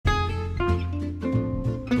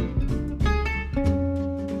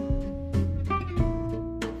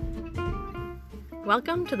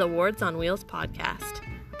Welcome to the Wards on Wheels podcast,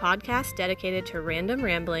 a podcast dedicated to random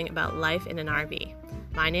rambling about life in an RV.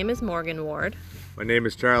 My name is Morgan Ward. My name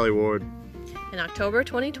is Charlie Ward. In October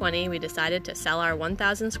 2020, we decided to sell our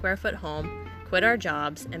 1,000 square foot home, quit our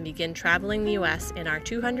jobs, and begin traveling the U.S. in our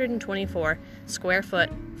 224 square foot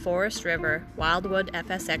Forest River Wildwood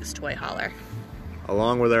FSX toy hauler.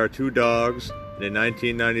 Along with our 2 dogs and a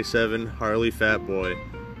 1997 Harley Fat Boy,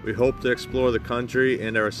 we hope to explore the country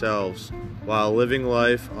and ourselves while living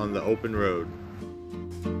life on the open road.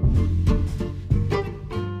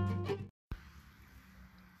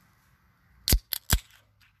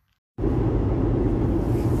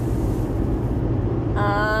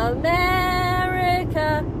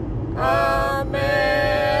 America, America,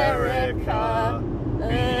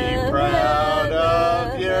 be proud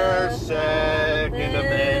of your Second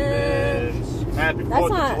Amendment. Happy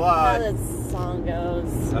 4th of July. That's not how this song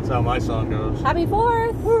goes. That's how my song goes. Happy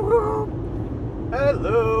 4th!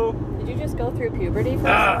 Hello. Did you just go through puberty for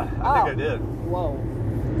I think I did. Whoa.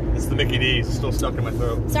 It's the Mickey D's. It's still stuck in my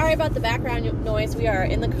throat. Sorry about the background noise. We are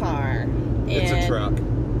in the car. It's a truck.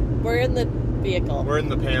 We're in the vehicle. We're in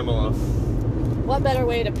the Pamela. What better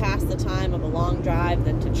way to pass the time of a long drive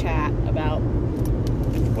than to chat about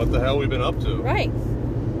What the hell we've been up to? Right.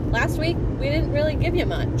 Last week, we didn't really give you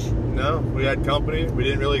much. No, we had company. We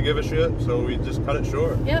didn't really give a shit, so we just cut it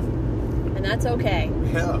short. Yep. And that's okay.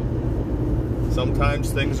 Yeah.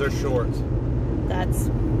 Sometimes things are short. That's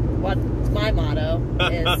what my motto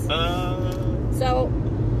is. So,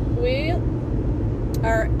 we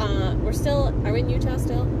are, are we in Utah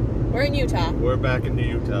still? We're in Utah. We're back into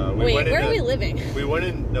Utah. Where are we living? We went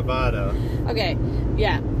in Nevada. Okay,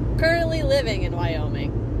 yeah. Currently living in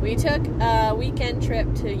Wyoming. We took a weekend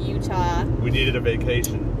trip to Utah. We needed a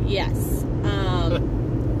vacation. Yes.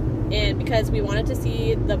 And because we wanted to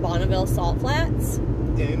see the Bonneville Salt Flats.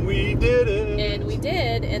 And we did it. And we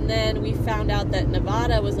did. And then we found out that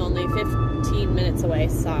Nevada was only 15 minutes away.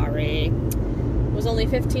 Sorry. It was only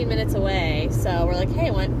 15 minutes away. So we're like,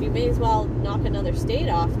 hey, we may as well knock another state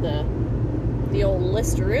off the old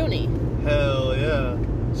Listeroonie. Hell yeah.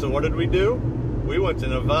 So what did we do? We went to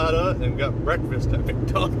Nevada and got breakfast at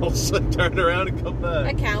McDonald's and turned around and come back.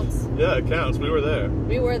 That counts. Yeah, it counts. We were there.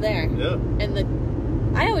 We were there. Yeah.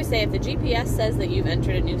 And I always say if the GPS says that you've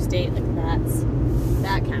entered a new state, like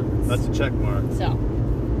that counts. That's a check mark. So,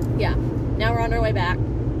 yeah. Now we're on our way back.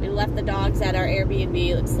 We left the dogs at our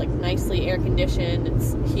Airbnb. It's like nicely air conditioned.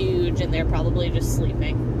 It's huge, and they're probably just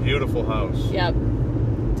sleeping. Beautiful house. Yep.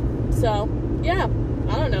 So, yeah.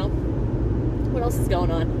 I don't know. What else is going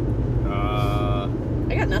on?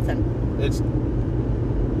 I got nothing. It's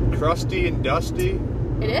crusty and dusty.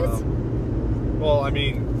 It is? Well, I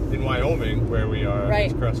mean, in Wyoming, where we are,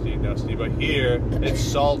 right. It's crusty and dusty. But here, it's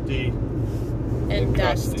salty and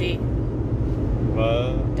dusty.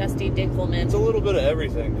 Dusty Dinkelman. It's a little bit of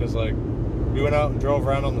everything, because, like, we went out and drove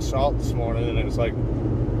around on the salt this morning, and it's like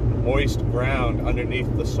moist ground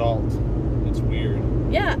underneath the salt. It's weird.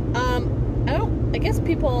 Yeah, I guess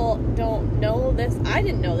people don't know this. I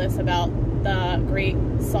didn't know this about the Great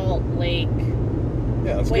Salt Lake.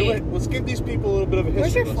 Yeah, let's give these people a little bit of a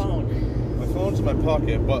history. Where's your phone? My phone's in my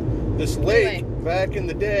pocket, but this lake, back in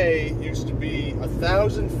the day, used to be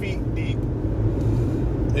 1,000 feet deep.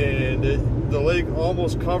 And the lake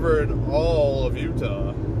almost covered all of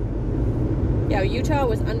Utah. Yeah, Utah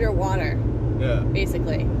was underwater. Yeah.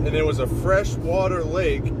 Basically. And it was a freshwater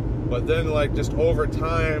lake, but then, like, just over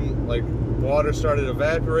time, like, water started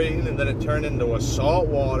evaporating, and then it turned into a salt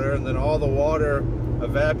water, and then all the water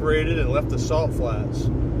evaporated and left the salt flats,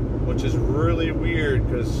 which is really weird,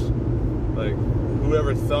 because, like,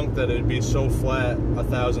 whoever thunk that it'd be so flat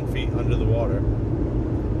 1,000 feet under the water?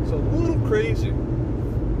 It's a little crazy.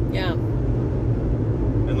 Yeah.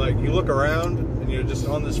 And, like, you look around, and you're just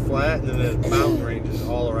on this flat, and then there's mountain ranges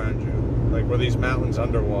all around you. Like, were these mountains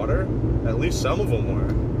underwater? At least some of them were.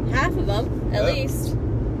 Half of them, at least.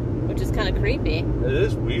 Which is kind of creepy. It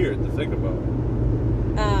is weird to think about.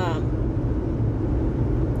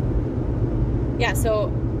 Yeah,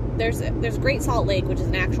 so there's Great Salt Lake, which is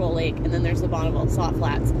an actual lake, and then there's the Bonneville Salt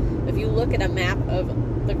Flats. If you look at a map of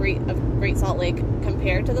Great Salt Lake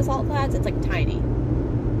compared to the Salt Flats, it's like tiny.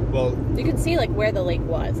 Well, you can see like where the lake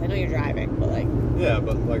was. I know you're driving, but like. Yeah,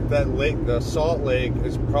 but like that lake, the Salt Lake,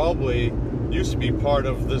 is probably used to be part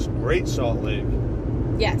of this Great Salt Lake.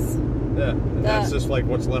 Yes. Yeah, and that's just like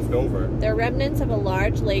what's left over. They're remnants of a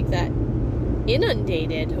large lake that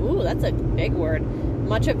inundated, ooh, that's a big word,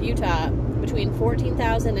 much of Utah between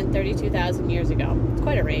 14,000 and 32,000 years ago. It's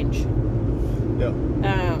quite a range. Yep.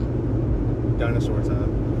 Dinosaur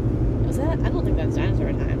time. Was that? I don't think that's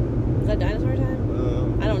dinosaur time. Is that dinosaur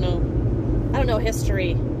time? I don't know. I don't know history.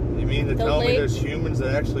 You mean to tell me there's humans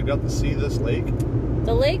that actually got to see this lake?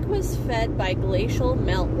 The lake was fed by glacial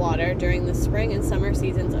meltwater during the spring and summer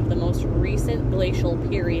seasons of the most recent glacial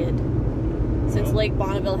period. Since Lake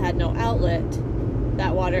Bonneville had no outlet,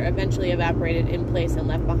 that water eventually evaporated in place and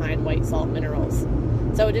left behind white salt minerals.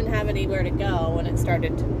 So it didn't have anywhere to go when it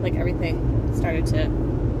started, like everything started to...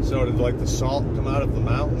 So did like the salt come out of the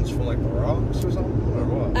mountains from like the rocks or something, or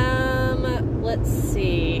what? Let's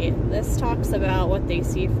see. This talks about what they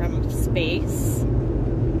see from space.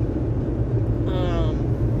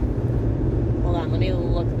 Hold on, let me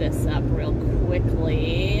look this up real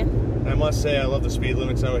quickly. I must say, I love the speed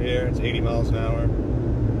limits out here. It's 80 miles an hour.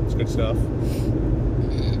 It's good stuff.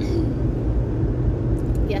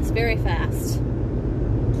 Yes, very fast.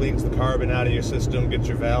 Cleans the carbon out of your system, gets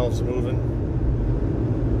your valves moving.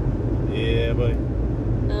 Yeah, buddy.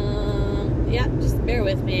 Yeah, just bear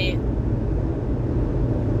with me.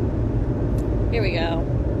 Here we go.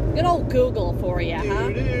 Good old Google for you, huh?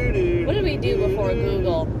 What did we do before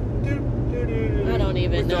Google? I don't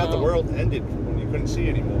even know. We thought the world ended when you couldn't see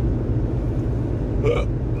anymore.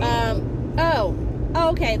 Oh,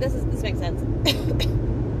 okay. This makes sense.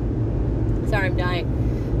 Sorry, I'm dying.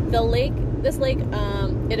 This lake,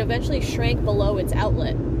 it eventually shrank below its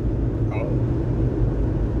outlet. Oh.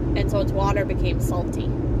 And so its water became salty.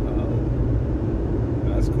 Oh.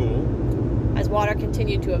 That's cool. As water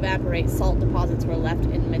continued to evaporate, salt deposits were left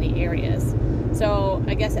in many areas. So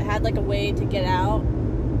I guess it had like a way to get out,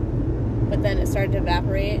 but then it started to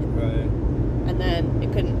evaporate. Right. And then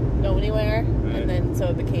it couldn't go anywhere. Right. And then so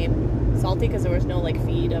it became salty because there was no like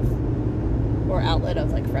feed of or outlet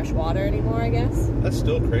of like fresh water anymore, I guess. That's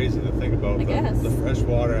still crazy to think about. The fresh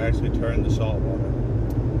water actually turned to salt water.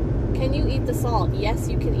 Can you eat the salt? Yes,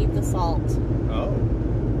 you can eat the salt. Oh.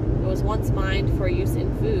 It was once mined for use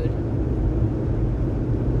in food.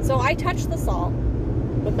 So I touched the salt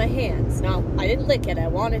with my hands. Now, I didn't lick it. I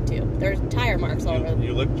wanted to. There's tire marks all over.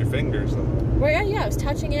 You licked your fingers, though. Well, yeah, I was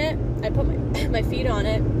touching it. I put my feet on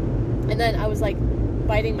it. And then I was, like,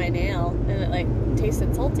 biting my nail. And it, like,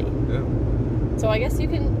 tasted salty. Yeah. So I guess we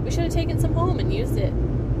should have taken some home and used it.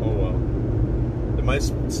 Oh, well. There might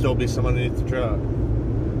still be some underneath the truck.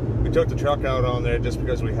 We took the truck out on there just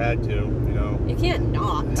because we had to, you know. You can't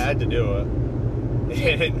not. Had to do it.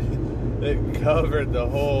 And it covered the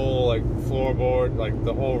whole, like, floorboard, like,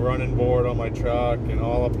 the whole running board on my truck and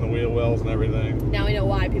all up in the wheel wells and everything. Now I know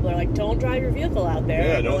why people are like, don't drive your vehicle out there.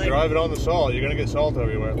 Yeah, don't drive it on the salt. You're going to get salt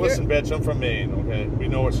everywhere. Listen, bitch, I'm from Maine, okay? We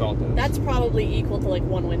know what salt is. That's probably equal to, like,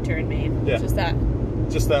 one winter in Maine. Yeah. Just that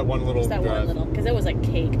one little drive. Because it was, like,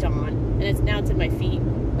 caked on. And now it's in my feet,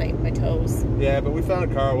 like, my toes. Yeah, but we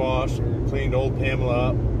found a car wash and cleaned old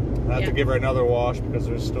Pamela up. I have to give her another wash because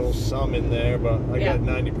there's still some in there, but I got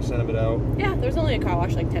 90% of it out. Yeah, there's only a car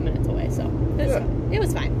wash like 10 minutes away, so it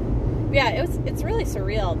was fine. Yeah, it's really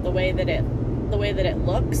surreal the way that it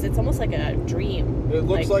looks. It's almost like a dream. It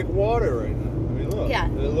looks like water right now. I mean, look. Yeah.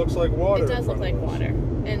 It looks like water. It does look like water.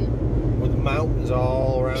 And with mountains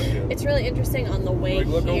all around you. It's really interesting on the way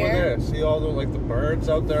look over there. See all the the birds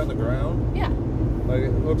out there on the ground? Yeah. Like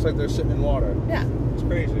it looks like they're sitting in water. Yeah. It's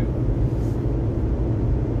crazy.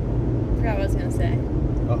 I forgot what I was gonna say.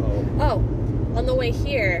 Oh, on the way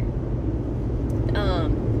here,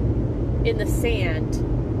 in the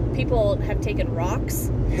sand, people have taken rocks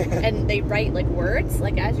and they write like words.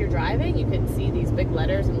 Like as you're driving, you can see these big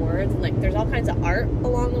letters and words, and like there's all kinds of art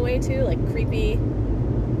along the way too, like creepy,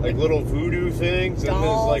 like little voodoo things,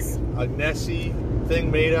 dolls. And there's like a Nessie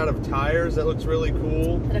thing made out of tires that looks really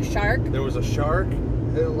cool. And a shark. There was a shark.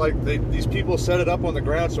 These people set it up on the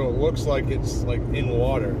ground so it looks like it's like in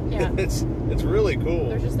water. Yeah. It's really cool.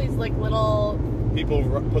 There's just these like little people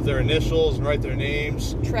put their initials and write their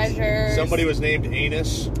names. Treasures. Somebody was named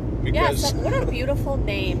Anus because what a beautiful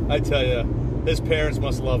name. I tell you, his parents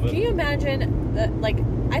must love it. Can you imagine that? Like,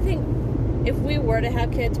 I think if we were to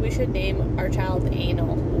have kids, we should name our child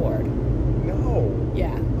Anal Ward. No.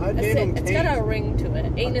 Yeah. I'd name him Taint. It's got a ring to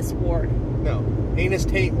it. Anus Ward. No. Anus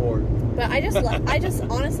Taint Ward. But I just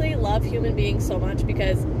honestly love human beings so much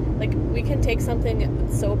because, like, we can take something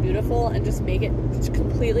that's so beautiful and just make it just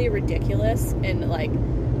completely ridiculous. And, like,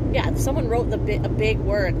 yeah, if someone wrote a big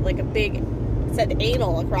word, like said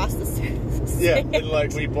anal across the sand. Yeah, and,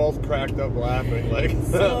 like, we both cracked up laughing, like.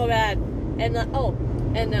 So bad. And,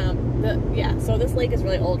 so this lake is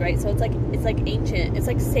really old, right? So it's like ancient. It's,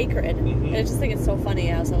 like, sacred. Mm-hmm. And I just think it's so funny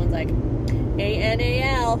how someone's like,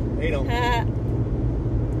 A-N-A-L. Anal.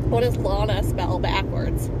 What does Lana spell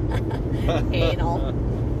backwards? Anal.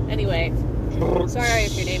 Anyway, sorry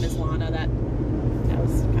if your name is Lana. That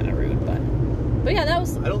was kind of rude, but yeah, that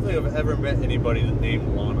was. I don't think I've ever met anybody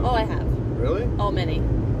named Lana. Oh, I have. Really? Oh, many.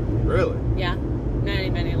 Really? Yeah.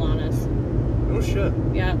 Many Lanas. No shit.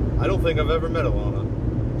 Yeah. I don't think I've ever met a Lana.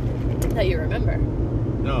 That you remember.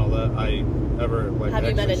 No, that I ever like. Have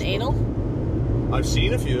you met an actually anal? spoke. I've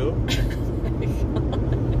seen a few.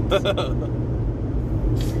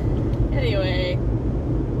 Anyway.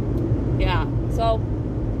 Yeah. So,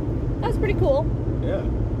 that's pretty cool. Yeah.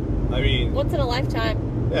 I mean, Once in a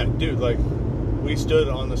lifetime. yeah, dude, like, we stood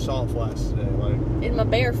on the salt flats today. Like, In my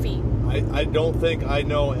bare feet. I don't think I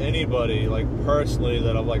know anybody, like, personally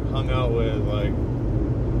that I've, like, hung out with, like,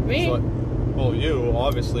 Me? it's like, well, you,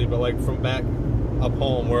 obviously, but, like, from back up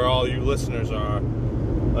home where all you listeners are,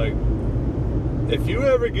 like, if you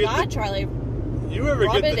ever get God, Charlie. you ever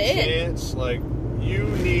rub get the it in. chance, like, you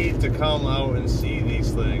need to come out and see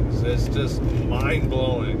these things. It's just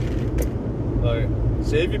mind-blowing. Like,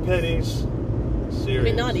 save your pennies. Serious. I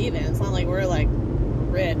mean, not even. It's not like we're, like,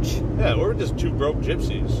 rich. Yeah, we're just two broke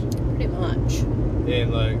gypsies. Pretty much.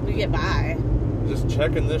 And, like, We get by. just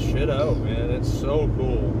checking this shit out, man. It's so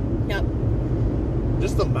cool. Yep.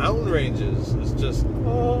 Just the mountain ranges is just,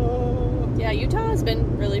 oh. Yeah, Utah has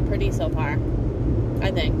been really pretty so far. I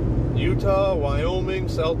think. Utah, Wyoming,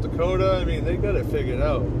 South Dakota, I mean, they got it figured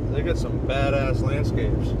out. They got some badass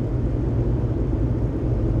landscapes.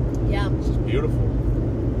 Yeah. It's just beautiful.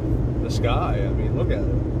 The sky, I mean, look at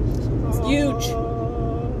it. It's huge.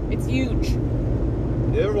 It's huge.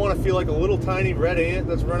 You ever want to feel like a little tiny red ant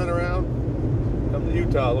that's running around? Come to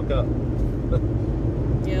Utah, look up.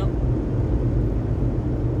 Yeah.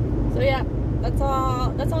 So yeah, that's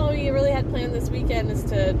all we really had planned this weekend is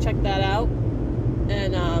to check that out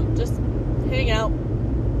and just hang out.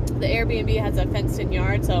 The Airbnb has a fenced-in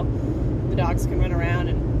yard, so the dogs can run around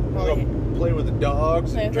and probably Go play with the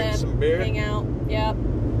dogs play and with drink them, some beer. hang out. Yep.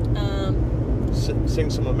 Sing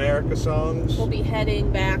some America songs. We'll be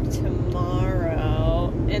heading back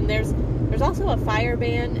tomorrow, and there's also a fire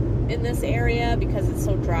ban in this area because it's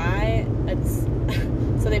so dry. It's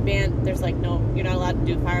so they banned. There's like no, you're not allowed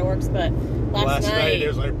to do fireworks. But last night it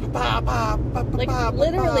was like pa, pa, pa, pa, like pa,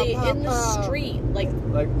 literally pa, in the pa. street, like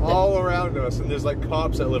all around us, and there's like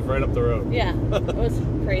cops that live right up the road. yeah, it was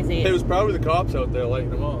crazy. It was probably the cops out there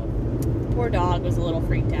lighting them off. Poor dog was a little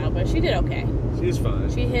freaked out, but she did okay. She's fine.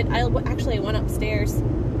 She hid. I actually went upstairs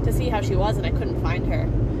to see how she was, and I couldn't find her.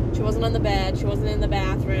 She wasn't on the bed. She wasn't in the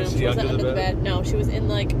bathroom. Was she She wasn't under the bed? No, she was in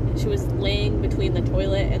she was laying between the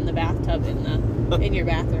toilet and the bathtub in your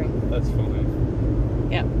bathroom. That's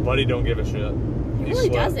funny. Yep. Buddy don't give a shit. He really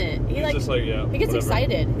doesn't. He's just like, yeah. He gets whatever.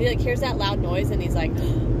 excited. He like hears that loud noise and he's like,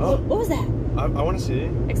 Oh. "What was that?" I want to see.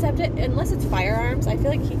 Except unless it's firearms, I feel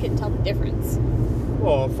like he can tell the difference.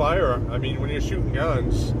 Well, I mean, when you're shooting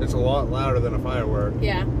guns, it's a lot louder than a firework.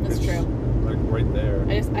 Yeah, that's It's, true. Like right there.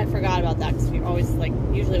 I forgot about that because you're always like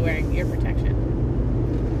usually wearing ear protection,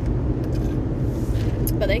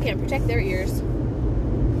 but they can't protect their ears.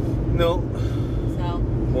 No. So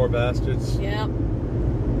Poor bastards. yeah.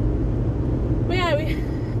 But yeah, we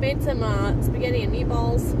made some spaghetti and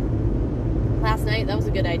meatballs last night. That was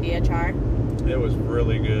a good idea, Char. It was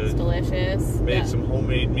really It's good. delicious. Made Yeah. some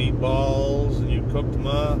homemade meatballs, and you cooked them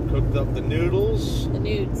up. Cooked up the noodles, The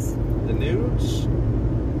nudes. the nudes.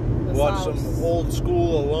 The Watched sauce. some old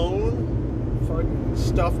school Alone. Fucking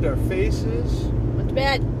stuffed our faces. Went to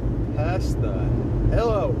bed. Past the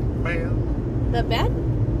hello, man.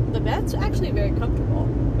 The bed's actually very comfortable.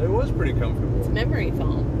 It was pretty comfortable. It's memory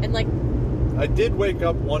foam, and like, I did wake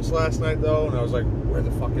up once last night though, and I was like, "Where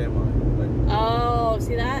the fuck am I?" oh,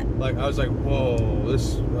 see that? Like I was like, "Whoa,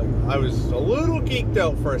 this!" Like I was a little geeked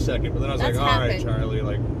out for a second, but then I was That's like, "All right, happened. Charlie,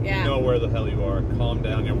 like Yeah. you know where the hell you are. Calm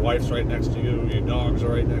down. Your wife's right next to you. Your dogs are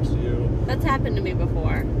right next to you." That's happened to me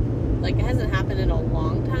before. Like, it hasn't happened in a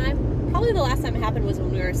long time. Probably the last time it happened was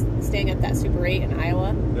when we were staying at that Super 8 in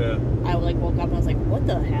Iowa. Yeah. I like woke up and I was like, "What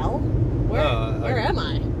the hell? Where am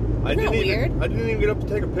I?" I Isn't that didn't weird? even. I didn't even get up to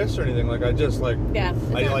take a piss or anything. Like I just like. Yeah.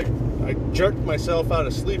 I jerked myself out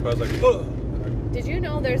of sleep. I was like, ugh. Did you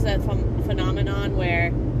know there's a phenomenon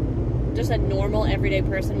where just a normal everyday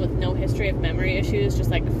person with no history of memory issues just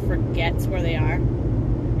like forgets where they are?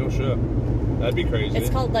 No shit. That'd be crazy. It's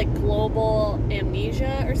called like global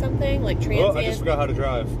amnesia or something, like transient. Oh, I just forgot how to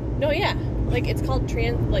drive. No, yeah, like it's called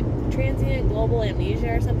transient global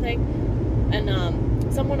amnesia or something.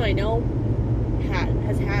 And someone I know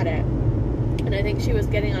has had it, and I think she was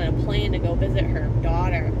getting on a plane to go visit her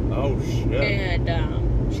daughter. Oh shit.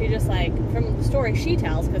 And she just like, from the story she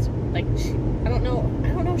tells, because like I don't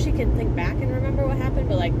know if she can think back and remember what happened,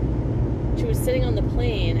 but like she was sitting on the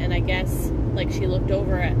plane and I guess like she looked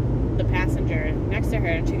over at the passenger next to her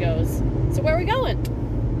and she goes, "So where are we going?"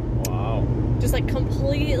 Wow. just like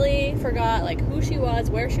completely forgot like who she was,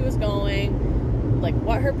 where she was going, like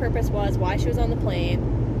what her purpose was, why she was on the plane.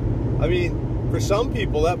 I mean, for some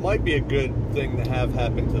people that might be a good thing to have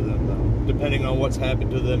happen to them, though. Depending on what's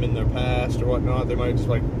happened to them in their past or whatnot, they might just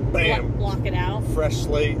like, bam, block it out. fresh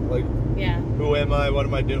slate. Like, yeah. Who am I? What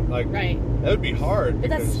am I doing? Like, right. That would be hard.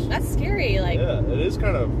 But that's scary. Like, yeah, it is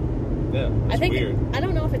kind of. Yeah, it's I think weird. I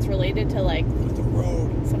don't know if it's related to like the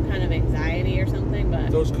road, some kind of anxiety or something,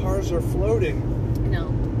 but those cars are floating. No,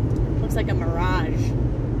 looks like a mirage.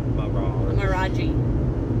 A mirage.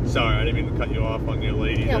 Sorry, I didn't mean to cut you off on your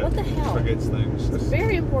lady. Yeah, what the hell? Forgets things. It's a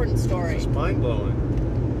very important story. It's mind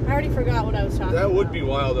blowing. I already forgot what I was talking about. That would be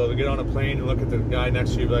wild though, to get on a plane and look at the guy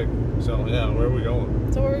next to you like, so yeah, where are we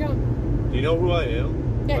going? So where are we going? Do you know who I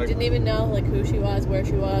am? Yeah, like, didn't even know like who she was, where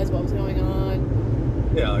she was, what was going on.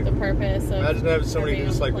 Yeah, like, the purpose of imagine having somebody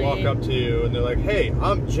just like walk up to you and they're like, "Hey,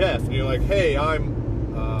 I'm Jeff," and you're like, "Hey, I'm."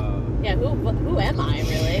 Yeah, who am I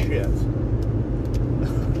really? Shit.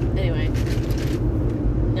 Anyway,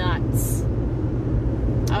 nuts.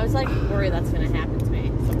 I was like worried that's gonna happen to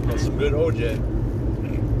me sometime. That's some good OJ.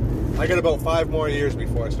 I got about 5 more years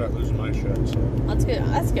before I start losing my shit. So that's good.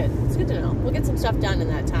 That's good. It's good to know. We'll get some stuff done in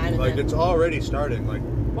that time. Like it's already starting. Like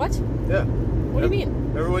what? Yeah. What do you mean?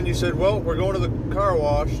 Remember when you said, "Well, we're going to the car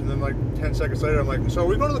wash," and then like 10 seconds later, I'm like, "So are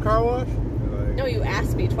we going to the car wash?" Like, no, you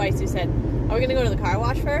asked me twice. You said, "Are we going to go to the car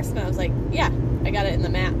wash first?" And I was like, "Yeah." I got it in the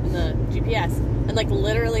map, in the GPS. And like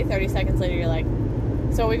literally 30 seconds later, you're like,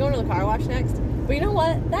 "So are we going to the car wash next?" But you know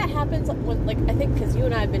what? That happens when, like, I think because you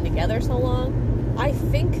and I have been together so long, I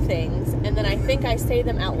think things, and then I think I say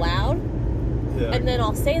them out loud, and then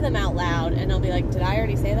I'll say them out loud, and I'll be like, "Did I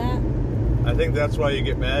already say that?" I think that's why you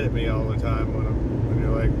get mad at me all the time when you're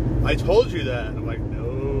like, "I told you that." And I'm like,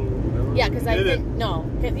 "No." Yeah, because I think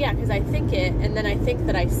because I think it, and then I think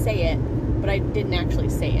that I say it, but I didn't actually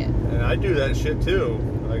say it. And I do that shit too.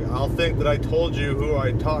 Like I'll think that I told you who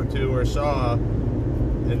I talked to or saw,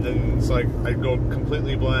 and then it's like I go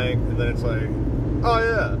completely blank, and then it's like, "Oh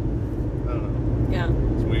yeah." I don't know. Yeah.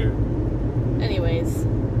 It's weird. Anyways.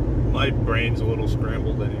 My brain's a little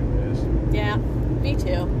scrambled anyways. Yeah, me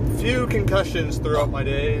too. Few concussions throughout my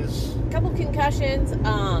days. Couple concussions.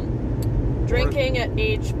 Drinking at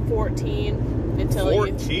age 14 until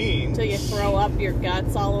you throw up your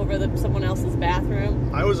guts all over someone else's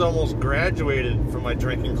bathroom. I was almost graduated from my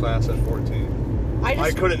drinking class at 14.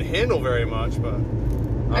 I couldn't handle very much, but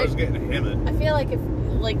I was getting hammered. I feel like if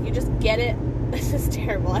you just get it. This is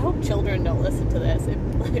terrible. I hope children don't listen to this.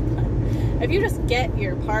 If you just get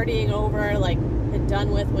your partying over, and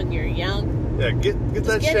done with when you're young. Yeah, get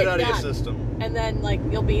that shit out of your system. And then,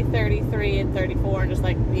 you'll be 33 and 34 and just,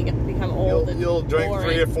 become old You'll drink boring.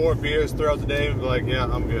 3 or 4 beers throughout the day and be like, yeah,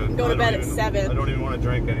 I'm good. Go to bed at 7. I don't even want to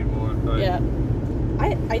drink anymore. Yeah.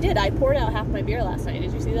 I did. I poured out half my beer last night.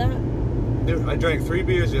 Did you see that? Dude, I drank 3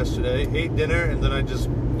 beers yesterday, ate dinner, and then I just...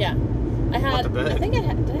 Yeah. Did I have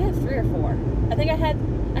 3 or 4? I think I had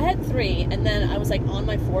 3, and then I was on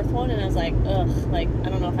my 4th one, and I was like, ugh, I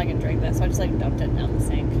don't know if I can drink this, so I just dumped it down the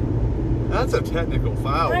sink. That's a technical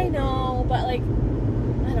foul. I know, but I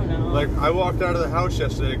don't know. I walked out of the house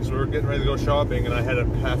yesterday because we were getting ready to go shopping, and I had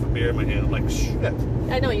half a beer in my hand. I'm like, shit.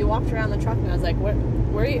 I know, you walked around the truck, and I was like,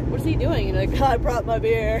 what's he doing? And you're like, I brought my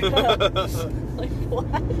beer. What?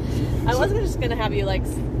 I wasn't just gonna have you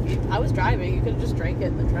I was driving. You could have just drank it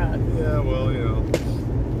in the truck. Yeah, well,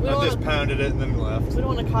 I just pounded it and then left. We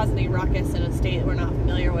don't want to cause any ruckus in a state that we're not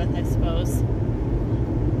familiar with, I suppose.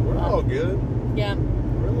 We're all good. Yeah.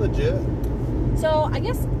 We're legit. So, I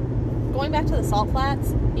guess, going back to the salt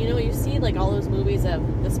flats, you see, all those movies of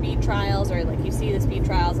the speed trials, or, you see the speed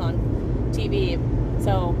trials on TV.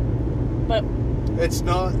 So, but... It's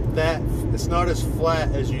not as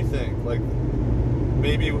flat as you think.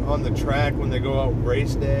 Maybe on the track when they go out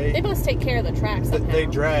race day. They must take care of the track somehow. They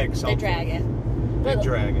drag something. They drag it. They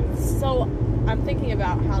drag it. So, I'm thinking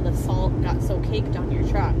about how the salt got so caked on your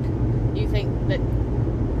truck. You think that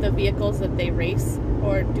the vehicles that they race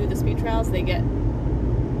or do the speed trials, they get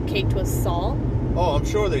caked with salt? Oh, I'm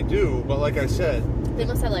sure they do, but like I said... They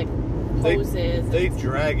must have, hoses. They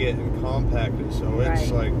drag it and compact it, so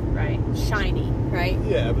it's Right. Shiny, right?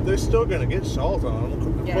 Yeah, but they're still going to get salt on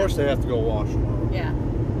them. Of course they have to go wash them off. Yeah.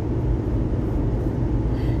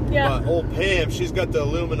 Yeah. But old Pam, she's got the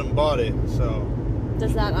aluminum body, so...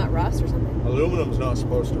 Does that not rust or something? Aluminum's not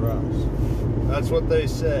supposed to rust. That's what they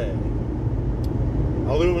say.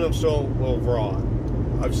 Aluminum still will rot.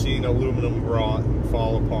 I've seen aluminum rot and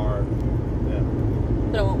fall apart. Yeah.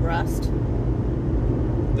 But it won't rust?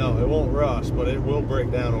 No, it won't rust, but it will break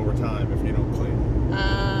down over time if you don't clean it.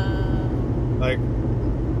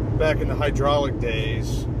 Back in the hydraulic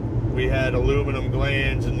days, we had aluminum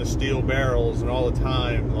glands in the steel barrels, and all the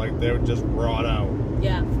time, like, they would just rot out.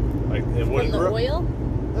 Yeah. Like, it From wouldn't. the oil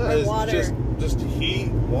or It's water? Just heat,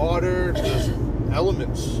 water, just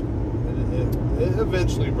elements. It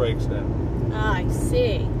eventually breaks down. Ah, I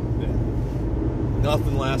see. Yeah.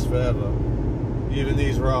 Nothing lasts forever. Even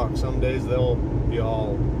these rocks, some days they'll be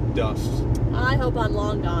all dust. I hope I'm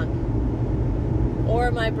long gone.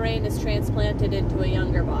 Or my brain is transplanted into a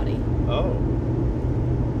younger body. Oh.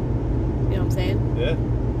 You know what I'm saying? Yeah.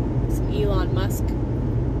 Some Elon Musk.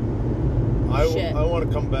 Shit. I want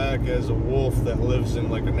to come back as a wolf that lives in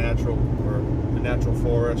like a natural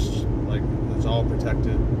forest, like it's all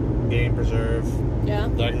protected, game preserve. Yeah.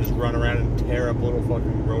 That I can just run around and tear up little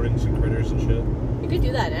fucking rodents and critters and shit. You could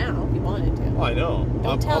do that now if you wanted to. Oh, I know.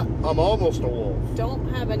 I'm almost a wolf. Don't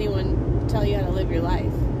have anyone tell you how to live your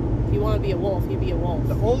life. If you want to be a wolf, you be a wolf.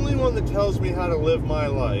 The only one that tells me how to live my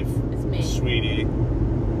life It's me. Sweetie.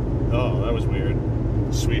 Oh, that was weird.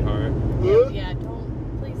 Sweetheart. Yeah,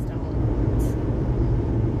 please don't.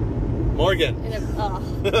 Morgan. It's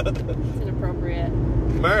inappropriate.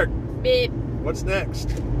 Mark, Beep. what's next?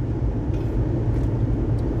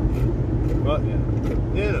 Well, yeah.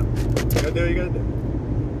 You know. You gotta do what you gotta do.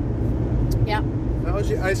 Yeah. How was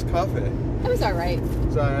your iced coffee? It was alright.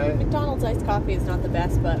 It's alright. McDonald's iced coffee is not the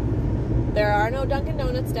best, but there are no Dunkin'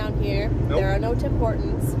 Donuts down here. Nope. There are no Tim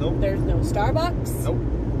Hortons. Nope. There's no Starbucks. Nope.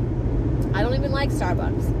 I don't even like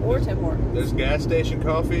Starbucks or Tim Hortons. There's gas station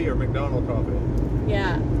coffee or McDonald's coffee.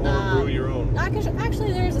 Yeah. Or brew your own.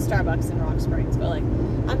 Actually, there is a Starbucks in Rock Springs, but like,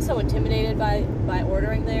 I'm so intimidated by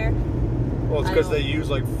ordering there. Well, it's because they use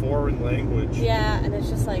like foreign language. Yeah, and it's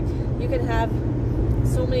just like you can have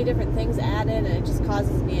so many different things added, and it just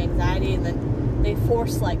causes me anxiety. And then they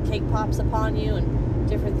force like cake pops upon you and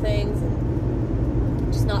different things,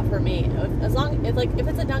 and just not for me. As long if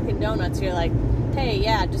it's a Dunkin' Donuts, you're like, hey,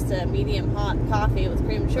 yeah, just a medium hot coffee with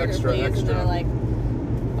cream and sugar, Extra, please. extra. And they're like,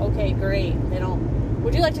 okay, great. They don't.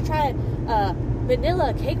 Would you like to try a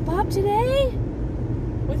vanilla cake pop today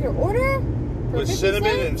with your order? With 50 cinnamon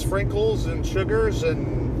cents? and sprinkles and sugars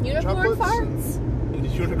and Unicorn chocolates farts? and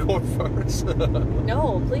unicorn farts.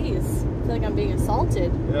 No, please. I feel like I'm being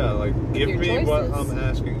assaulted. Yeah, like give your me what choices. I'm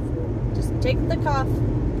asking for. Just take the cup,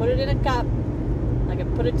 put it in a cup. I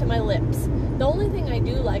can put it to my lips. The only thing I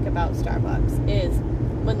do like about Starbucks is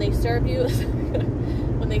when they serve you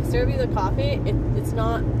the coffee, it's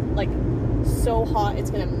not like so hot it's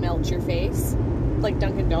gonna melt your face like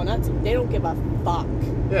Dunkin' Donuts. They don't give a fuck.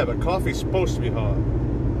 Yeah, but coffee's supposed to be hot.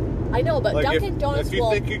 I know, but Like Dunkin' Donuts if you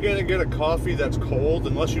think you're gonna get a coffee that's cold,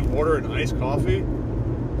 unless you order an iced coffee,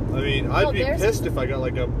 I mean, I'd be pissed if I got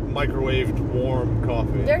like a microwaved warm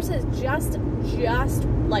coffee. Theirs is just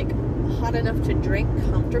like hot enough to drink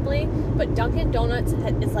comfortably, but Dunkin' Donuts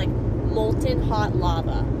is like molten hot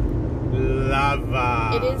lava.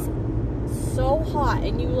 Lava. It is so hot,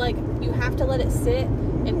 and you have to let it sit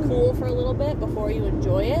and cool for a little bit before you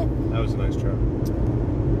enjoy it. That was a nice try.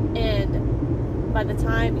 And by the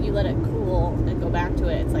time you let it cool and go back to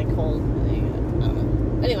it, it's like cold. I don't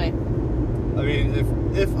know. Anyway, I mean,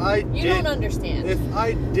 if I you don't understand. If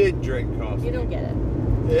I did drink coffee, You don't get it.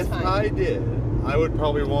 It's If fine. I did, I would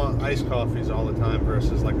probably want iced coffees all the time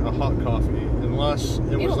versus like a hot coffee, unless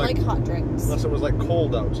it You was don't like hot drinks. unless it was like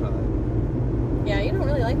cold outside. Yeah, you don't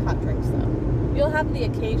really like hot drinks though. You'll have the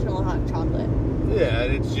occasional hot chocolate. Yeah,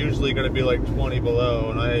 and it's usually going to be like 20 below,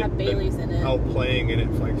 and I Have Baileys in it. out playing in it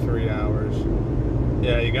for like 3 hours.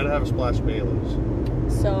 Yeah, you got to have a splash of Baileys.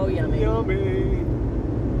 So yummy. Yummy.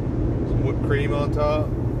 Some whipped cream on top.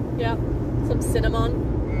 Yeah. Some cinnamon.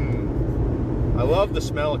 I love the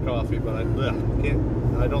smell of coffee, but I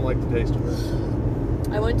don't like the taste of it.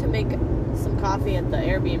 I went to make some coffee at the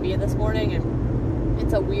Airbnb this morning, and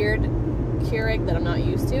it's a weird Keurig that I'm not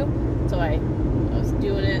used to. So I was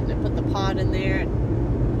doing it, and I put the pot in there,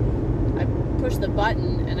 and I pushed the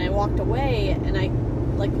button, and I walked away, and I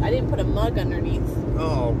didn't put a mug underneath.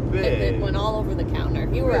 Oh, babe. And it went all over the counter.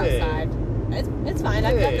 You were Babe. outside. It's fine.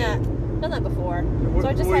 I've done that before. So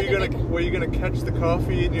I just had to make. Were you gonna catch the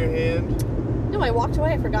coffee in your hand? No, I walked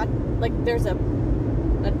away. I forgot. Like, there's a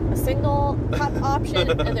single cup option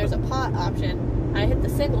and there's a pot option. I hit the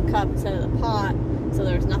single cup instead of the pot, so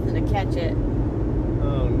there was nothing to catch it.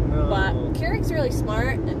 Oh no! But Keurig's really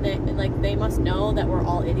smart, and they must know that we're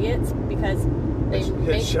all idiots because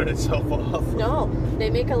it shut itself off. No, they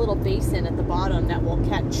make a little basin at the bottom that will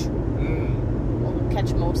catch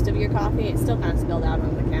most of your coffee. It's still kind of spilled out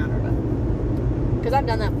on the counter, but because I've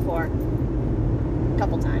done that before. A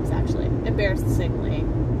couple times actually, embarrassingly.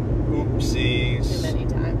 Oopsies. Too many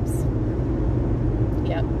times.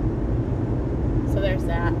 Yep. So there's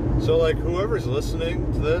that. So, like, whoever's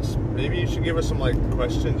listening to this, maybe you should give us some, like,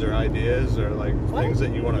 questions or ideas or, like, What? things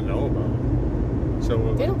that you want to know about.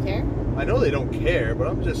 So They don't care. I know they don't care, but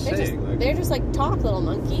I'm just saying. They're just like, talk, little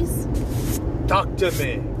monkeys. Talk to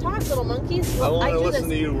me. Talk, little monkeys. I Well, want to do listen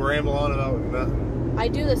this, to you ramble on about nothing. I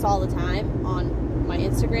do this all the time on my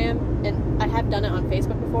Instagram, and I have done it on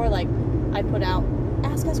Facebook before. Like, I put out,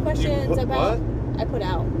 ask us questions about. What? I put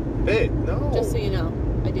out, Hey, no. just so you know,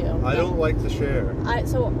 I do. I don't like to share.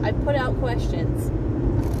 So I put out questions,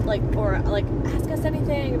 like, or like, ask us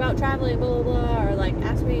anything about traveling, blah blah blah, or like,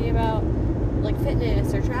 ask me about like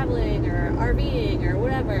fitness or traveling or RVing or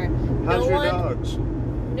whatever. How's your dogs?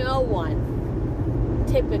 No one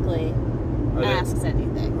typically asks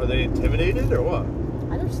anything. Are they intimidated or what?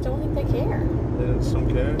 I just don't think they care. They just don't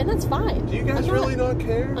care? And that's fine. Do you guys really not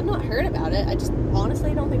care? I'm not hurt about it. I just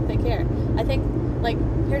honestly don't think they care. I think, like,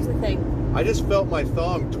 here's the thing. I just felt my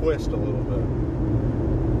thumb twist a little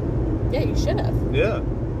bit. Yeah, you should have. Yeah.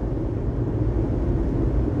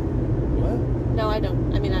 What? No, I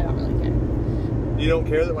don't. I mean, I don't really care. You don't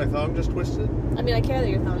care that my thumb just twisted? I mean, I care that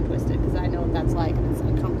your thumb twisted because I know what that's like and it's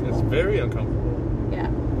uncomfortable. It's very uncomfortable. Yeah.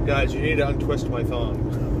 Guys, you need to untwist my thumb.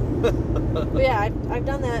 But yeah, I've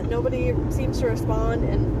done that. Nobody seems to respond.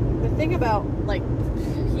 And the thing about, like,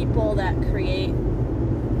 people that create,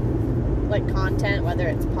 like, content, whether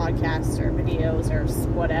it's podcasts or videos or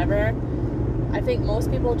whatever, I think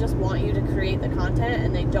most people just want you to create the content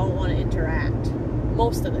and they don't want to interact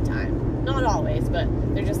most of the time. Not always, but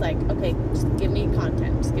they're just like, okay, just give me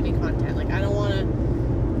content. Just give me content. Like, I don't want to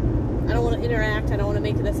interact. I don't want to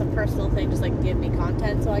make this a personal thing. Just, like, give me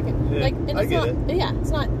content so I can, Yeah, like, and I it's get not, it. yeah, it's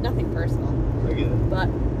not nothing personal. I get it. But,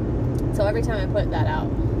 so every time I put that out,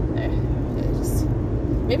 it just,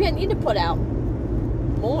 maybe I need to put out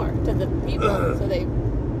more to the people so they,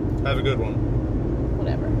 Have a good one.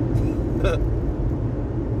 whatever.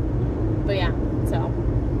 But yeah, so,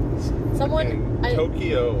 someone,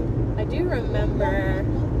 Tokyo. I do remember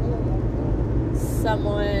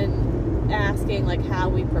someone asking, like, how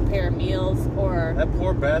we prepare meals, or, That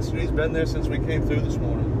poor bastard, he's been there since we came through this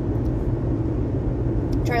morning.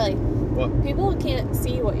 Charlie, What? people can't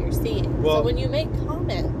see what you're seeing. Well- So when you make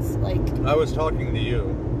comments, like, I was talking to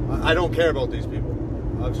you. I don't care about these people.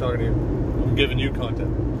 I was talking to you. I'm giving you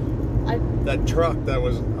content. That truck that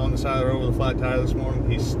was on the side of the road with a flat tire this morning,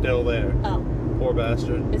 he's still there. oh, Poor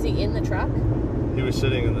bastard. is he in the truck? He was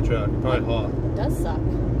sitting in the truck, probably hot. It does suck.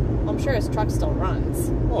 I'm sure his truck still runs.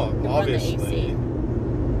 Well, Could run the obviously. AC.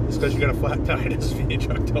 It's because you got a flat tire doesn't mean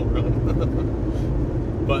your truck don't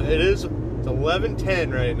run. But it's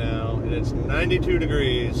 11:10 right now, and it's 92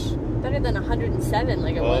 degrees. Better than 107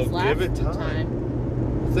 like it was last give it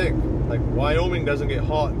time. Think, like, Wyoming doesn't get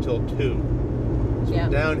hot until 2. So Yeah.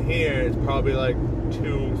 down here, it's probably like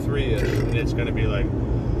 2, 3-ish, and it's going to be like,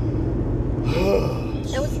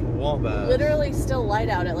 It was swamp ass. literally still light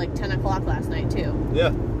out at like 10 o'clock last night too. Yeah.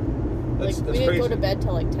 Like, That's we didn't crazy. go to bed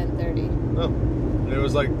till like 10:30. No. And it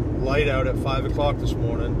was like light out at 5 o'clock this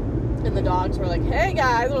morning. And the dogs were like, hey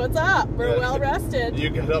guys, what's up? We're Yeah. well rested. You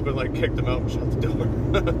got up and like kicked them out and shut the door.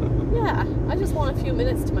 Yeah, I just want a few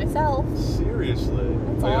minutes to myself. Seriously.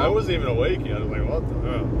 That's Like, I all. wasn't even awake yet. I was like, what the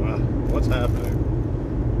wow, what's happening?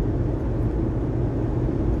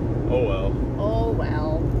 Oh well. Oh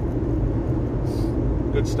well.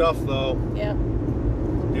 Good stuff though. Yep.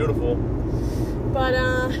 Beautiful. But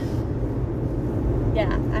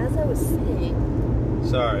yeah, as I was saying,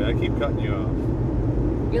 Sorry, I keep cutting you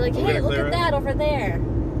off. you're like, We're hey, gonna look clear at it? that over there.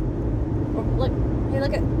 Or look, hey,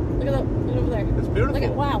 look over there. It's beautiful. Look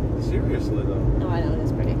at, wow. Seriously though. No, I know, it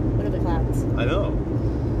is pretty. Look at the clouds. I know.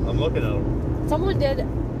 I'm looking at them. Someone did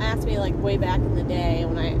ask me, like, way back in the day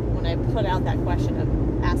when I put out that question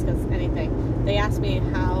of ask us anything. They asked me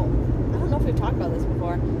how, I don't know if we've talked about this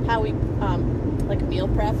before, how we like meal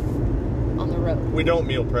prep on the road. We don't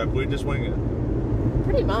meal prep. We just wing it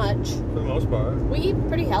Pretty much. for the most part. We eat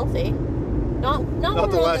pretty healthy. Not when we're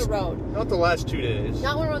on the road. Not the last 2 days.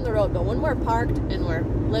 Not when we're on the road, but when we're parked and we're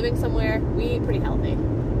living somewhere, we eat pretty healthy.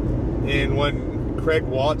 And when Craig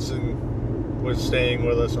Watson was staying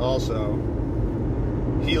with us also,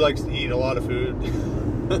 he likes to eat a lot of food.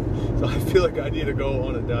 So I feel like I need to go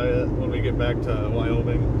on a diet when we get back to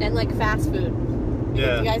Wyoming. And like fast food. Because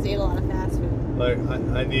Yeah. you guys ate a lot of fast food. Like,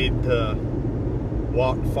 I need to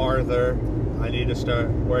walk farther. I need to start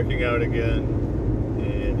working out again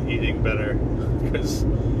and eating better. Because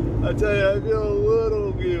I tell you, I feel a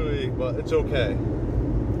little gooey, but it's okay.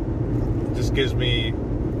 It just gives me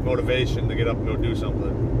motivation to get up and go do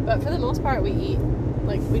something. But for the most part, we eat.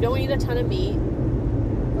 Like, we don't eat a ton of meat.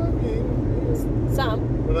 I mean, Some.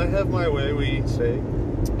 when I have my way, we eat steak.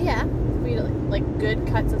 Yeah, we eat like good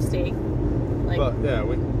cuts of steak. Like, But yeah,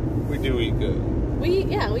 we do eat good. we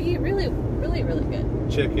eat really, really, really good.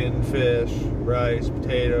 Chicken, fish, rice,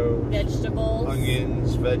 potatoes, Vegetables.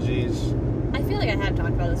 onions, veggies. I feel like I have talked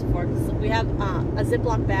about this before because we have a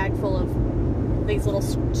Ziploc bag full of these little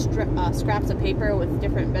scraps of paper with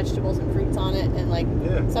different vegetables and fruits on it, and like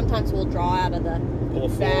Yeah. sometimes we'll draw out of the Pull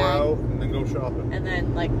 4 bag out and then go shopping. and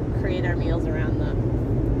then like create our meals around the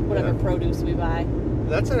whatever Yeah. produce we buy.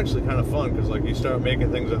 That's actually kind of fun because like you start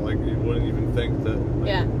making things that like you wouldn't even think that. Like,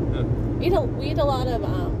 Yeah. We eat a lot of.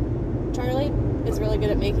 Charlie is really good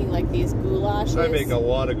at making like these goulashes. I make a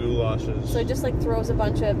lot of goulashes. So he just like throws a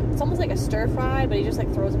bunch of. It's almost like a stir fry, but he just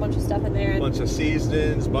like throws a bunch of stuff in there. A bunch of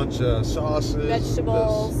seasonings, bunch of sauces,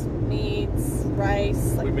 Vegetables, meats,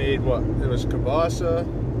 rice, We like made what? It was kielbasa,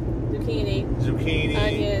 zucchini.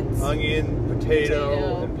 zucchini, onion,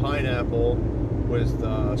 potato, and pineapple with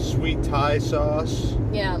sweet Thai sauce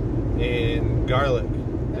Yeah, and garlic.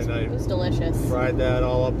 it And I was delicious. fried that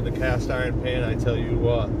all up in the cast iron pan. I tell you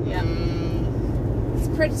what. Yeah, it's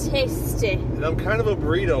pretty tasty. And I'm kind of a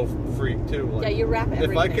burrito freak too. Like, Yeah, you wrap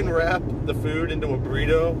everything. if I can wrap the food into a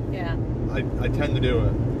burrito, Yeah, I tend to do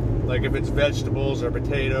it. Like if it's vegetables or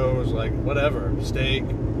potatoes, like whatever, steak,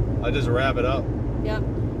 I just wrap it up. yep,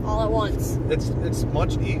 all at once. It's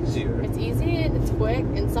much easier. It's easy and it's quick,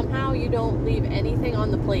 and somehow you don't leave anything on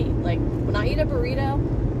the plate. Like when I eat a burrito,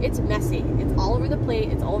 it's messy. It's all over the plate.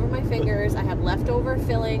 It's all over my fingers. I have leftover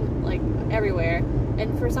filling like everywhere.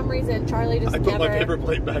 And for some reason, Charlie just I put never. my paper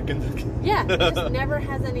plate back in the. Yeah, he just never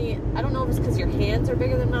has any. I don't know if it's because your hands are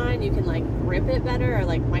bigger than mine. You can like grip it better, or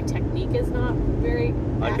like my technique is not very.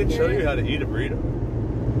 I can show you how to eat a burrito.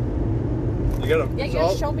 You gotta. Yeah, it's you gotta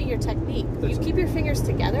all- show me your technique. You it's- keep your fingers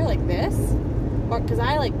together like this, or because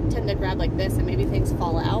I like tend to grab like this and maybe things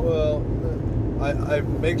fall out. Well, I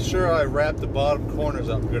make sure I wrap the bottom corners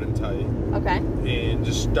up good and tight, Okay. and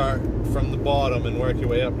just start from the bottom and work your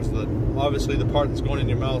way up. Because obviously the part that's going in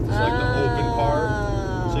your mouth is like the open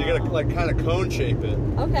part, so you gotta like kind of cone shape it.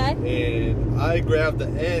 Okay. And I grab the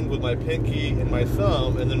end with my pinky and my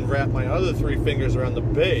thumb, and then wrap my other 3 fingers around the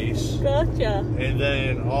base, Gotcha. and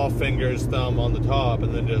then all fingers, thumb on the top,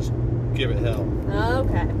 and then just give it hell.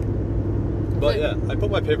 Okay. But yeah, I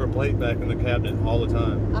put my paper plate back in the cabinet all the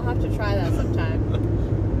time. I'll have to try that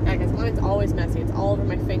sometime. Yeah, because mine's always messy. It's all over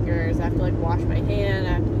my fingers. I have to like wash my hand.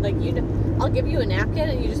 I have to, like I'll give you a napkin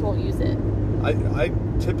and you just won't use it. I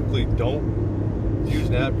typically don't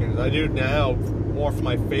use napkins. I do now more for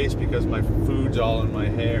my face because my food's all in my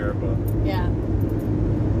hair, but Yeah.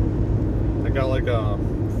 I got like a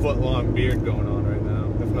foot-long beard going on right now,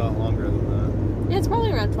 if not longer than Yeah, it's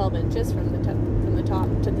probably around 12 inches from the top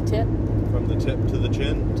to the tip. that. From the tip to the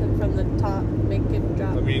chin. From the top, make it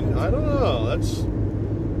drop. I mean, I don't know.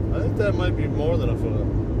 I think that might be more than a foot.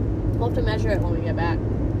 We'll have to measure it when we get back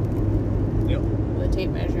Yep. with a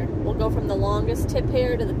tape measure. We'll go from the longest tip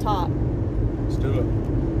hair to the top, Let's do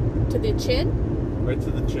it. to the chin, Right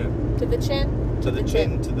to the chin. to the chin, To the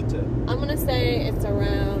chin, to the tip. I'm gonna say it's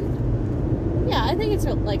around. Yeah, I think it's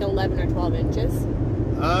like 11 or 12 inches.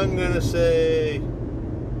 I'm gonna say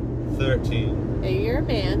 13. You're a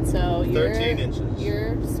man, so 13 inches.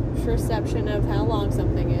 Your perception of how long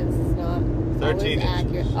something is not 13 always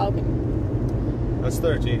accurate. inches. Okay, That's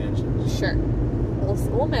 13 inches. sure.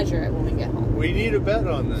 We'll measure it when we get home. We need a bet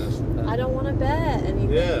on this. I don't want to bet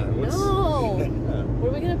anything. Yeah. No. What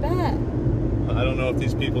are we gonna bet? I don't know if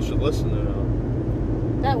these people should listen or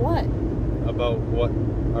not Bet what? about what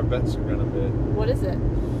our bets are gonna be. What is it?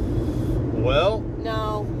 Well,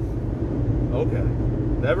 No. okay.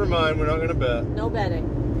 Never mind. We're not gonna bet No betting.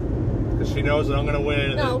 because she knows that I'm gonna win,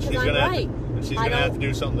 and No, then 'cause she's I'm gonna have right. to, and she's I gonna have to don't-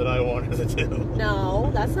 do something that I want her to do.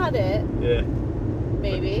 No, that's not it. Yeah.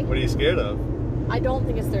 Maybe. What are you scared of? I don't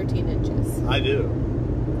think it's 13 inches. I do.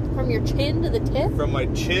 From your chin to the tip? From my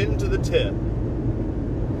chin to the tip,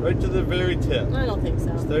 right to the very tip. I don't think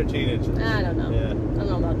so. It's 13 inches. I don't know. Yeah. I don't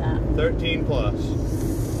know about that. 13 plus.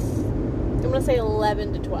 I'm gonna say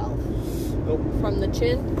 11 to 12. Nope. From the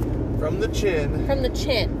chin? From the chin. From the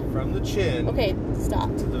chin. From the chin. Okay, stop.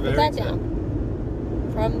 the Put very that tip. down.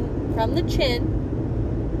 From the chin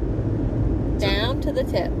down to the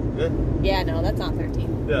tip. Yeah. Yeah, no, that's not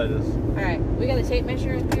 13. Yeah, it is. All right, we got a tape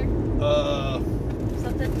measure in here.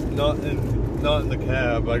 Something. Not in the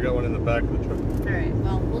cab. I got one in the back of the truck. All right.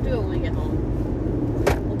 Well, we'll do it when we get home.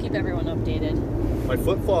 We'll keep everyone updated. My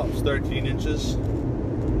flip flop's 13 inches.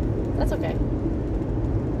 That's okay.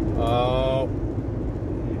 Oh,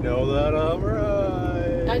 you know that I'm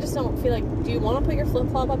right. I just don't feel like. Do you want to put your flip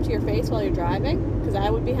flop up to your face while you're driving? Because I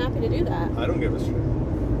would be happy to do that. I don't give a shit.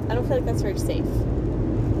 I don't feel like that's very safe.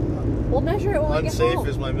 We'll measure it when we get home. Unsafe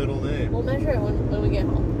is my middle name. We'll measure it when we get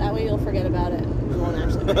home. That way you'll forget about it and you won't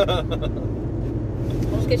actually measure it.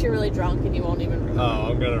 We'll just get you really drunk and you won't even remember.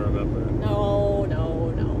 Oh, I'm gonna remember. No.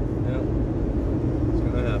 Yeah. It's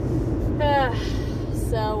gonna happen.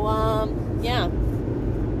 Yeah.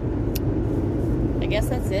 I guess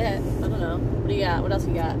that's it. I don't know. What do you got? What else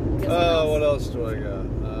you got? What else do I got?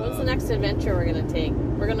 What's the next adventure we're gonna take?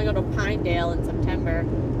 We're gonna go to Pinedale in September.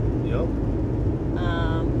 Yep.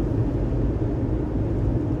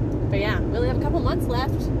 But yeah, we only have a couple months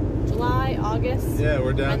left. July, August. Yeah,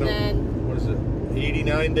 we're down and to, then, what is it,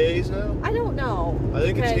 89 days now? I don't know. I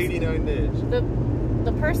think it's 89 days.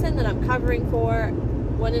 The person that I'm covering for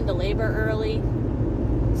went into labor early,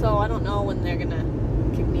 so I don't know when they're gonna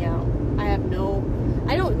kick me out. I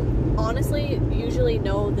don't honestly usually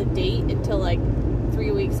know the date until like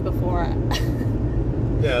 3 weeks before.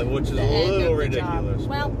 Yeah, which is a little ridiculous.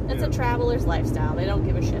 Well, it's a traveler's lifestyle. They don't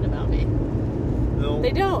give a shit about me. No.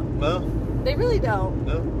 They don't. No. They really don't.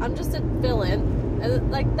 No. I'm just a fill-in,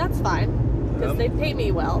 and like that's fine because they pay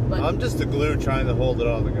me well. But I'm just the glue trying to hold it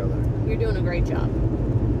all together. You're doing a great job.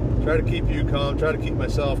 Try to keep you calm. Try to keep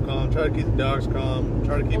myself calm. Try to keep the dogs calm.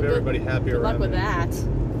 Try to keep everybody happy Good luck around with me. that.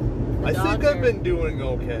 I think I've been doing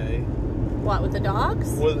okay. What, with the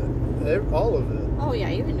dogs? With all of it. Oh yeah,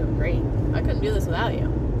 you've been doing great. I couldn't do this without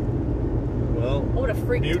you. Well, I would have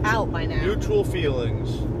freaked out by now. Mutual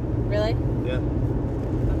feelings. Really? Yeah.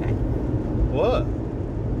 Okay. What?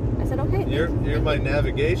 I said okay. You're my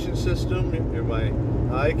navigation system. You're my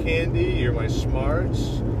eye candy. You're my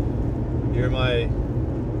smarts. You're my.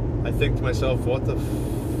 I think to myself, what the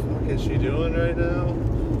fuck is she doing right now?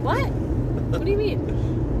 What? What do you mean?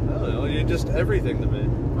 I don't know. You're just everything to me.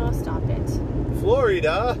 Oh, stop it.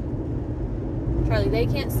 Florida. Charlie, they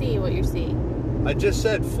can't see what you're seeing. I just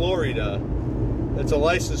said Florida. It's a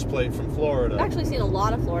license plate from Florida. I've actually seen a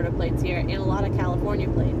lot of Florida plates here and a lot of California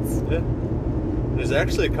plates. Yeah. There's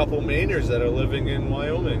actually a couple Mainers that are living in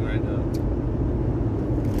Wyoming right now.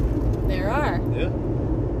 There are. Yeah.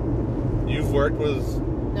 You've worked with...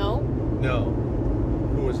 No. No.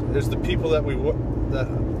 Who was... There's the people that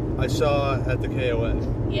I saw at the KOA.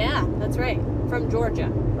 Yeah, that's right. From Georgia.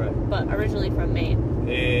 Right. But originally from Maine.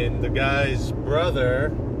 And the guy's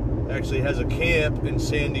brother actually has a camp in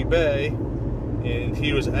Sandy Bay, and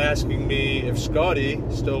he was asking me if Scotty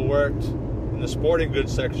still worked in the sporting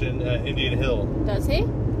goods section at Indian Hill. Does he?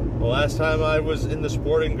 The last time I was in the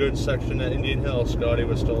sporting goods section at Indian Hill, Scotty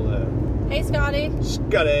was still there. Hey, Scotty.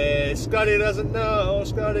 Scotty doesn't know.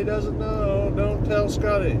 Scotty doesn't know. Don't tell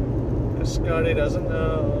Scotty, because Scotty doesn't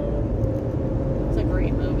know. It's a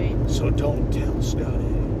great movie. So don't tell Scotty.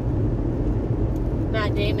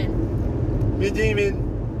 Matt Damon. Matt Damon.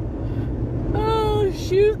 Oh,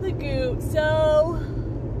 shoot the goot. So,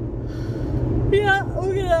 yeah,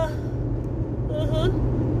 we're gonna.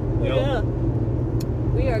 Yeah.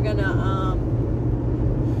 We are gonna.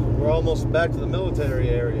 We're almost back to the military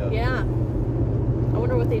area. Yeah. I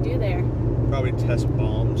wonder what they do there. Probably test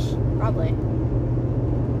bombs. Probably.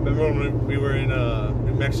 Remember when we were in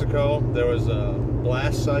New Mexico? There was a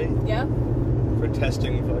blast site. Yeah. For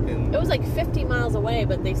testing fucking... It was like 50 miles away,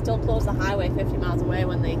 but they still close the highway 50 miles away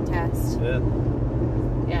when they test. Yeah.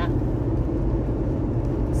 Yeah.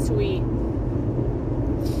 Sweet.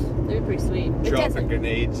 They'd be pretty sweet. Dropping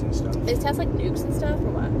grenades and stuff. They test like nukes and stuff, or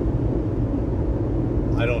what?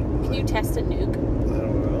 I don't... Can you test a nuke? I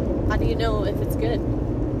don't know. How do you know if it's good?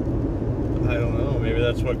 I don't know. Maybe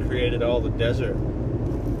that's what created all the desert.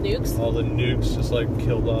 Nukes? All the nukes just like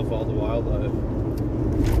killed off all the wildlife.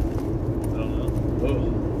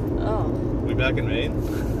 Oh. We back in Maine?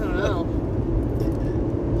 I don't know.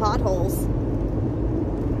 Potholes.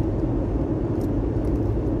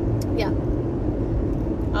 Yeah.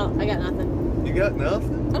 Oh, I got nothing. You got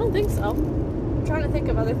nothing? I don't think so. I'm trying to think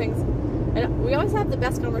of other things. And we always have the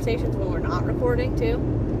best conversations when we're not recording, too.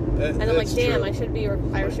 And I'm like, damn, true. I should be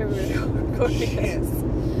recording this.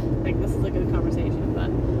 Like, this is a good conversation,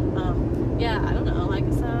 but... yeah, I don't know. I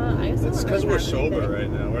guess it's because we're sober right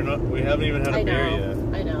now. We haven't even had a beer yet.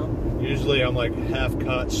 I know. Usually I'm like half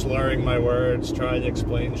cut, slurring my words, trying to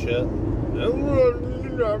explain shit.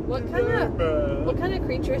 What kind of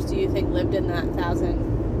creatures do you think lived in that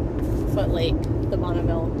 1,000-foot lake, the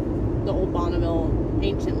old Bonneville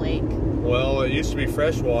ancient lake? Well, it used to be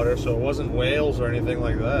freshwater, so it wasn't whales or anything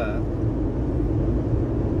like that.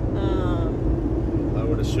 I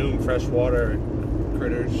would assume freshwater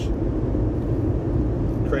critters.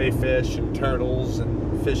 Crayfish and turtles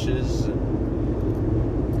and fishes. I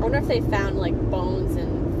wonder if they found like bones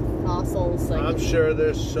and fossils. Like I'm sure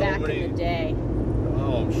there's so many. Back in the day.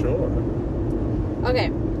 Oh, I'm sure. Okay,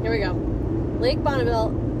 here we go. Lake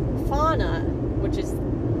Bonneville, fauna, which is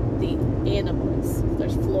the animals.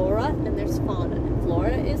 There's flora and there's fauna. And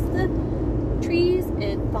flora is the trees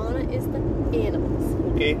and fauna is the animals.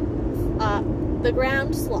 Okay. The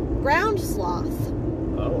ground sloth.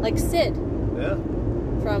 Oh. Like Sid Yeah.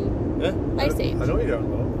 from Ice Age. I know what you're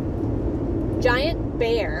talking about. Giant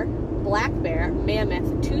bear, black bear,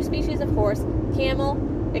 mammoth, 2 species of horse, camel,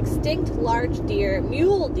 extinct large deer,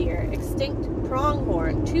 mule deer, extinct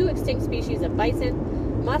pronghorn, 2 extinct species of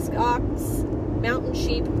bison, musk ox, mountain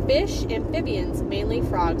sheep, fish, amphibians, mainly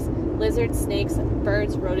frogs, lizards, snakes,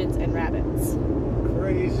 birds, rodents, and rabbits.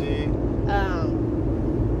 Crazy.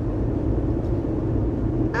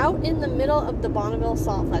 Out in the middle of the Bonneville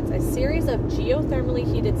Salt Flats, a series of geothermally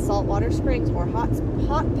heated saltwater springs, or hot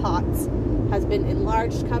pots, has been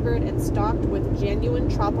enlarged, covered, and stocked with genuine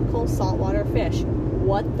tropical saltwater fish.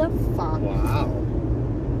 What the fuck? Wow.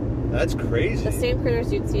 That's crazy. The same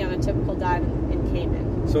critters you'd see on a typical dive in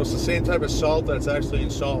Cayman. So it's the same type of salt that's actually in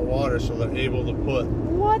salt water, so they're able to put...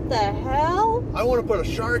 What the hell? I want to put a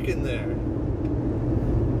shark in there.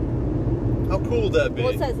 How cool would that be?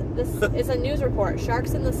 Well, it says, this is a news report.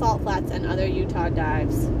 Sharks in the Salt Flats and other Utah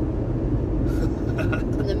dives.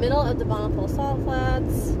 In the middle of the Bonneville Salt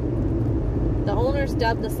Flats, the owners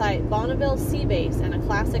dubbed the site Bonneville Sea Base, and a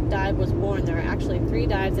classic dive was born. There are actually 3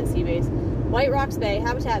 dives at Sea Base: White Rocks Bay,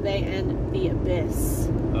 Habitat Bay, and the Abyss.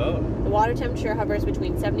 Oh. The water temperature hovers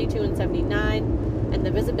between 72 and 79, and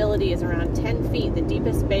the visibility is around 10 feet. The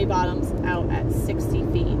deepest bay bottoms out at 60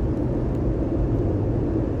 feet.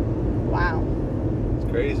 Wow. It's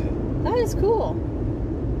crazy. That is cool.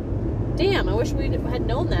 Damn, I wish we had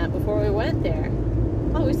known that before we went there.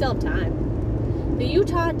 Oh, we still have time. The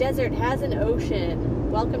Utah desert has an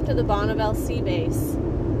ocean. Welcome to the Bonneville Sea Base.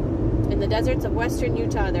 In the deserts of western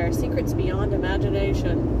Utah, there are secrets beyond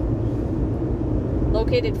imagination.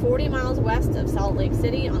 Located 40 miles west of Salt Lake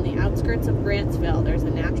City on the outskirts of Grantsville, there's a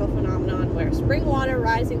natural phenomenon where spring water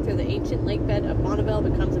rising through the ancient lake bed of Bonneville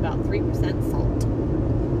becomes about 3% salt.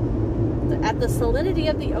 At the salinity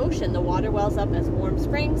of the ocean, the water wells up as warm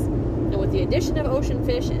springs, and with the addition of ocean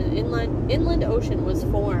fish, an inland ocean was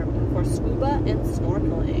formed for scuba and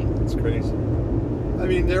snorkeling. It's crazy. I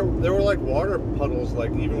mean, there were like water puddles, like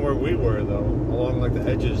even where we were, though, along like the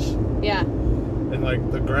edges. Yeah. And like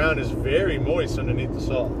the ground is very moist underneath the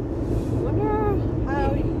salt. I wonder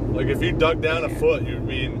how... Like if you dug down a foot, you'd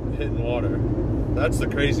be hitting water. That's the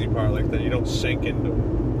crazy part, like that you don't sink into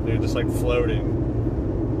it. You're just like floating.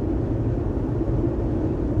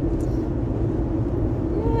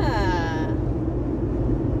 Yeah.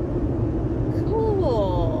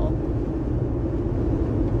 Cool.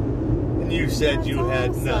 And you said That's you had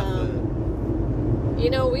awesome. nothing. You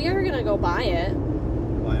know, we are gonna go buy it.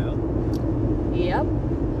 Wow. Yep.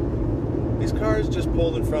 These cars just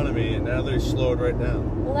pulled in front of me, and now they're slowed right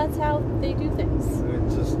down. Well, that's how they do things.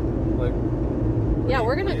 It's just like. Yeah,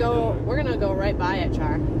 we're gonna go. We're gonna go right by it,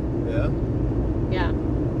 Char. Yeah. Yeah.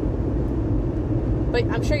 But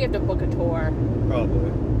I'm sure you have to book a tour.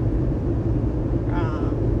 Probably.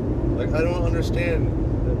 Like I don't understand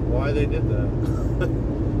why they did that.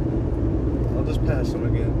 I'll just pass them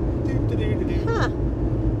again. Huh.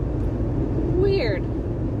 Weird.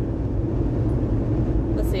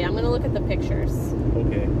 Let's see. I'm gonna look at the pictures.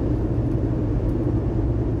 Okay.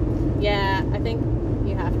 Yeah, I think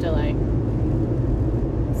you have to like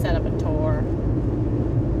set up a tour.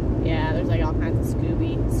 Yeah, there's like all kinds of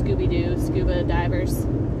Scooby-Doo, scuba divers.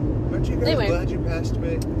 Aren't you guys Anyway. glad you passed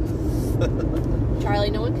me?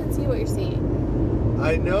 Charlie, no one can see what you're seeing.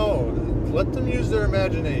 I know. Let them use their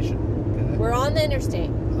imagination. Okay? We're on the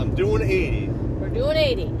interstate. I'm doing 80. We're doing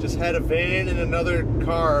 80. Just had a van and another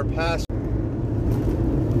car pass.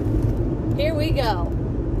 Here we go.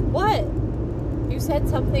 What? You said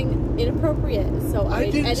something inappropriate, so I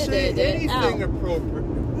didn't say edited it anything out. appropriate.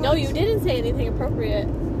 No, you didn't say anything appropriate.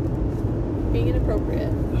 Being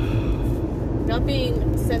inappropriate. Not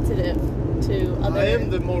being sensitive to other I am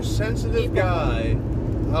the most sensitive people. guy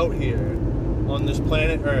out here on this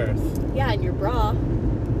planet Earth. Yeah, and your bra.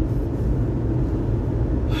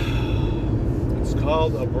 It's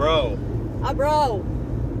called a bro. A bro.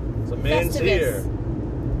 It's a man's Festivus. ear.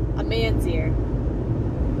 A man's ear.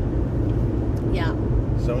 Yeah.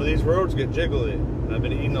 Some of these roads get jiggly. And I've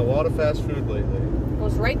been eating a lot of fast food lately.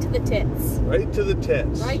 Goes right to the tits. Right to the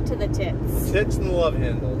tits. Right to the tits. Tits and the love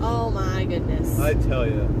handles. Oh my goodness. I tell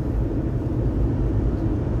you.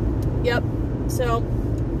 Yep. So,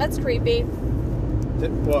 that's creepy.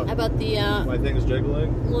 What? How about the, My thing's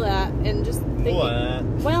jiggling? well, that, and just thinking, What?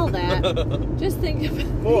 well, that, just think about,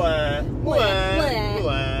 What?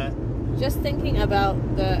 What? just thinking about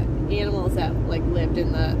the animals that, like, lived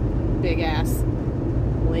in the big-ass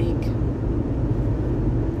lake.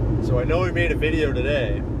 So I know we made a video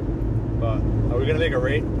today, but are we gonna make a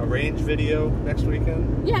range video next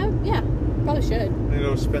weekend? Yeah, probably should. I'm gonna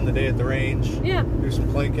go spend the day at the range. Yeah. Do some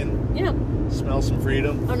planking. Yeah. Smell some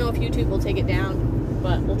freedom. I don't know if YouTube will take it down,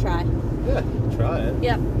 but we'll try. Yeah, try it.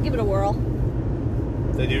 Yeah, give it a whirl.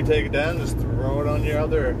 If they do take it down, just throw it on your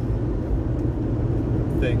other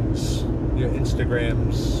things, your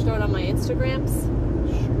Instagrams. Throw it on my Instagrams?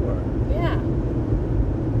 Sure. Yeah.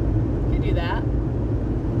 You can do that.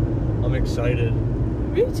 I'm excited.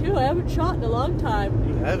 Me too. I haven't shot in a long time.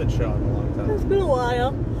 You haven't shot in a long time. It's been a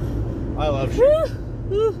while. I love shooting.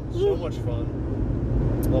 So much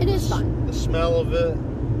fun. Love It is fun. The smell of it.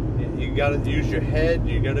 You gotta use your head.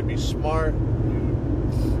 You gotta be smart.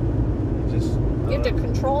 You just. You have to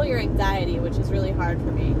control your anxiety, which is really hard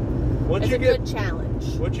for me. It's a good challenge.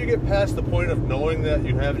 Once you get past the point of knowing that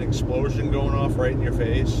you have an explosion going off right in your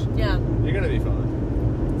face, Yeah. you're gonna be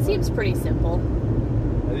fine. Seems pretty simple.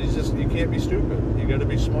 It's just, you can't be stupid. You gotta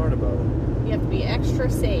be smart about it. You have to be extra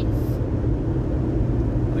safe.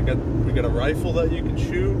 We got a rifle that you can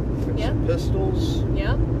shoot. We got Yep. some pistols.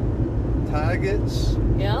 Yep. Targets.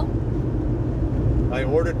 Yep. I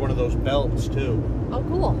ordered one of those belts too. Oh,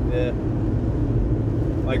 cool. Yeah.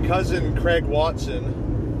 My cousin Craig Watson,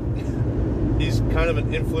 he's kind of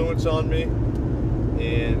an influence on me.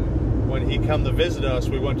 And when he come to visit us,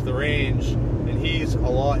 we went to the range, and he's a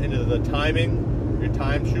lot into the timing, your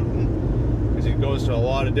time shooting, because he goes to a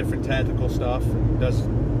lot of different tactical stuff and does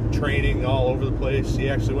training all over the place. He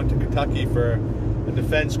actually went to Kentucky for a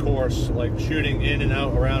defense course, like shooting in and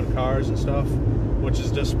out around cars and stuff, which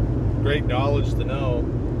is just great knowledge to know.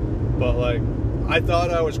 But like, I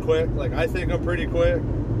thought I was quick. Like, I think I'm pretty quick.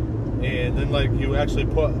 And then like, you actually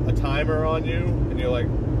put a timer on you and you're like,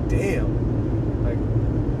 damn, like,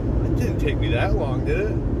 it didn't take me that long, did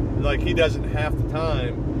it? And like, he does it half the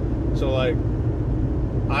time. So like,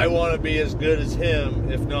 I want to be as good as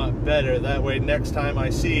him, if not better. That way, next time I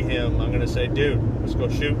see him, I'm going to say, dude, let's go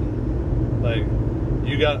shooting. Like,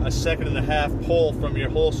 you got a 1.5 pull from your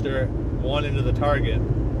holster, one into the target.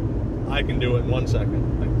 I can do it in 1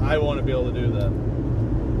 second. Like, I want to be able to do that.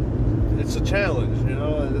 It's a challenge, you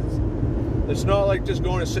know? It's not like just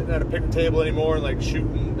going and sitting at a picnic table anymore and like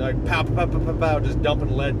shooting, like pow, pow, pow, pow, pow, just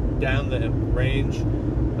dumping lead down the range.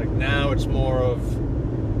 Like, now it's more of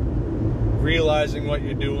realizing what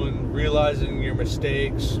you're doing, realizing your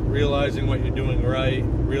mistakes, realizing what you're doing right,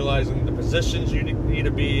 realizing the positions you need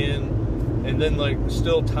to be in, and then like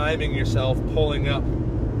still timing yourself, pulling up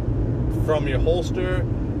from your holster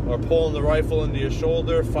or pulling the rifle into your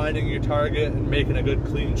shoulder, finding your target and making a good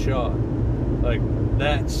clean shot. Like,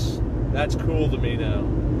 that's cool to me now.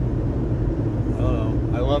 I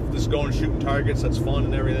don't know. I love just going shooting targets, that's fun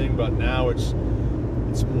and everything, but now it's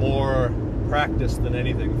more practice than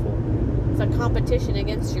anything for me. It's a competition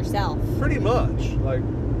against yourself. Pretty much. Like,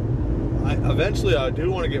 eventually I do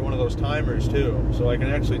want to get one of those timers too, so I can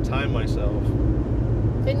actually time myself.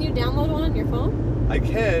 Didn't you download one on your phone? I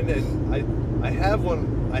can, and I have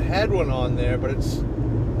one. I had one on there, but it's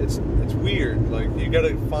weird. Like, you got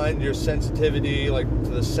to find your sensitivity, like, to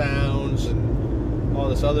the sounds and all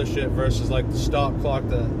this other shit, versus like the stop clock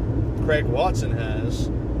that Craig Watson has.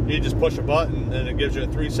 You just push a button and it gives you a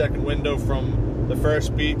 3-second window from the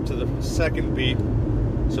first beep to the second beep.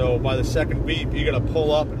 So by the second beep, you got to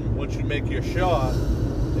pull up, and once you make your shot,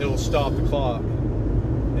 it will stop the clock.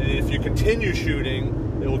 And if you continue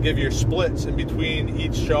shooting, it will give you splits in between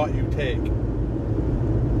each shot you take.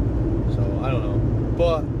 So I don't know,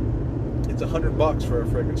 but it's $100 for a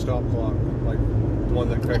freaking stop clock, like the one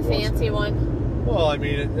that Craig Watson. A fancy one. Well, I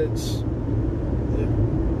mean, it's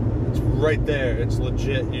right there. It's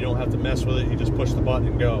legit. You don't have to mess with it. You just push the button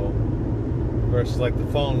and go. Versus like the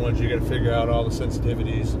phone ones, you got to figure out all the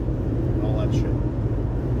sensitivities and all that shit.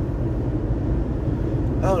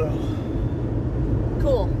 I don't know.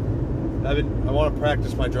 Cool. I want to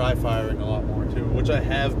practice my dry firing a lot more too, which I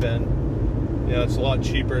have been. You know, it's a lot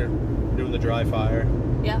cheaper doing the dry fire.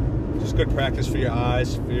 Yeah. Just good practice for your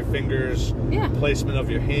eyes, for your fingers, Yeah. placement of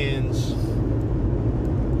your hands.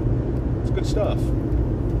 It's good stuff.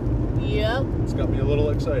 Yep. It's got me a little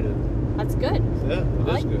excited. That's good. Yeah,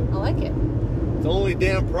 it is good. I like it. The only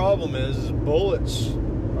damn problem is bullets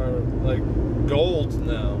are like gold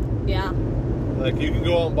now. Yeah. Like, you can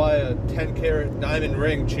go out and buy a 10-carat diamond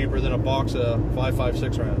ring cheaper than a box of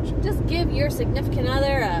 5.56 rounds. Just give your significant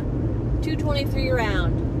other a 223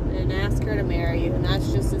 round and ask her to marry you, and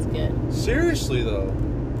that's just as good. Seriously though,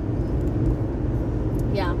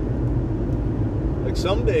 Yeah. like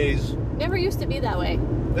some days, Never used to be that way.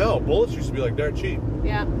 no, bullets used to be like dirt cheap.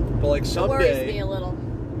 Yeah. But like It worries me someday, a little.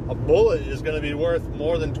 a bullet is going to be worth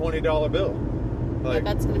more than $20 bill. Like,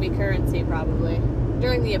 that's going to be currency probably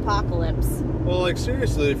during the apocalypse. Well, like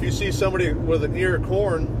seriously, if you see somebody with an ear of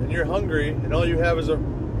corn and you're hungry and all you have is a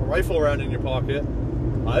rifle round in your pocket,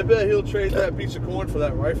 I bet he'll trade that piece of corn for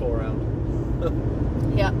that rifle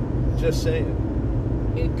round. Yep. Just saying.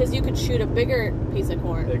 Because you could shoot a bigger piece of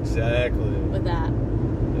corn. Exactly. With that.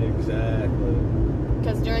 Exactly.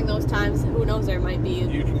 Because during those times, who knows, there might be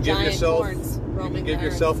you can giant corns roaming. You can give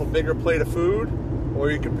yourself a bigger plate of food,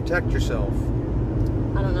 or you can protect yourself.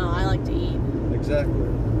 I don't know. I like to eat. Exactly.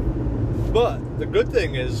 But the good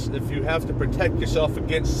thing is, if you have to protect yourself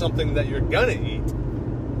against something that you're gonna eat,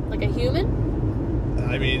 like a human.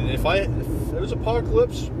 I mean, if it was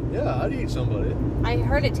apocalypse, yeah, I'd eat somebody. I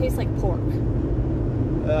heard it tastes like pork.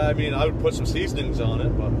 I mean, I would put some seasonings on it,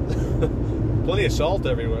 but plenty of salt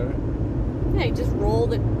everywhere. Yeah, you just roll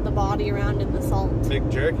the body around in the salt. Big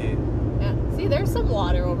jerky. Yeah. See, there's some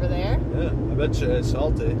water over there. Yeah, I bet you it's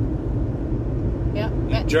salty. Yeah.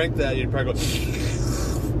 You drank that, you'd probably go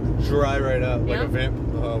dry right up, like a vamp.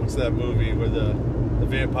 What's that movie where the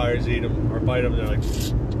vampires eat them or bite them? They're like.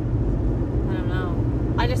 I don't know.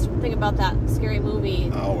 I just think about that scary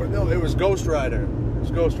movie. Oh no, it was Ghost Rider. It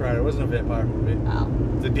was Ghost Rider. It wasn't a vampire movie. Oh.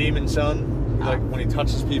 The demon son. Like when he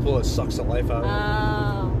touches people, it sucks the life out of them.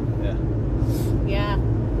 Oh. Yeah.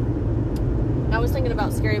 Yeah. I was thinking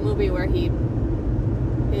about Scary Movie where he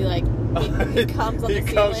comes on the ceiling.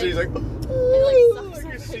 He comes and he's like,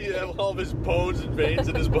 you see all of his bones and veins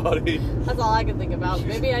in his body. That's all I can think about.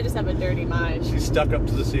 Maybe I just have a dirty mind. She's stuck up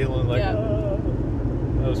to the ceiling like, yeah.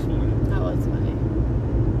 That was funny. That was funny.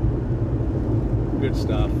 Good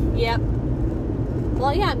stuff. Yep.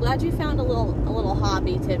 Well, yeah, I'm glad you found a little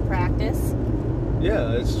hobby to practice.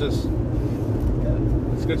 Yeah, it's just,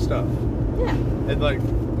 it's good stuff. Yeah. And like,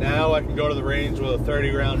 now I can go to the range with a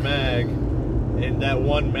 30-round mag, and that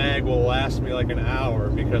one mag will last me like an hour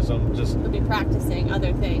because I'm just... You'll be practicing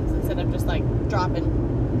other things instead of just like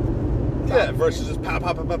dropping. Yeah, versus just pow,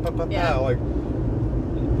 pow, pow, pow, pow, pow, yeah. Like,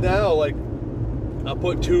 now, like, I'll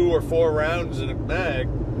put 2 or 4 rounds in a mag,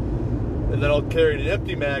 and then I'll carry an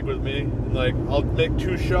empty mag with me, and like, I'll make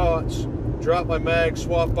 2 shots, drop my mag,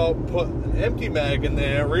 swap out, put an empty mag in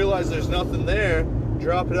there, realize there's nothing there,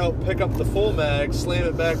 drop it out, pick up the full mag, slam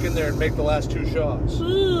it back in there, and make the last 2 shots.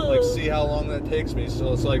 Ooh. Like, see how long that takes me.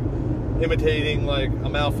 So it's like imitating like a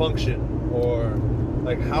malfunction, or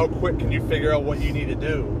like how quick can you figure out what you need to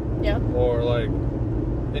do. Yeah. Or like,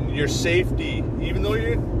 and your safety, even though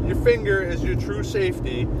your finger is your true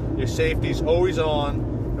safety, your safety's always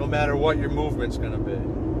on, no matter what your movement's gonna be.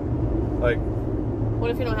 Like, what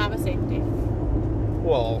if you don't have a safety?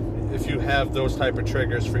 Well, if you have those type of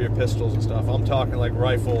triggers for your pistols and stuff, I'm talking like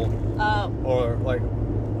rifle, or like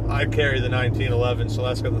I carry the 1911, so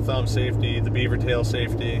that's got the thumb safety, the beaver tail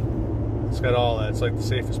safety. It's got all that. It's like the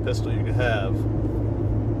safest pistol you could have.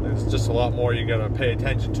 There's just a lot more you gotta pay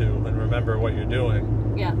attention to and remember what you're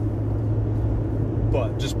doing. Yeah.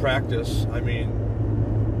 But just practice. I mean,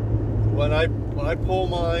 when I pull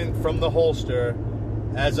mine from the holster,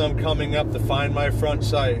 as I'm coming up to find my front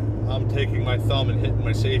sight, I'm taking my thumb and hitting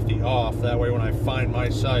my safety off. That way when I find my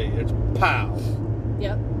sight, it's pow.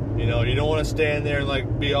 Yep. You know, you don't want to stand there and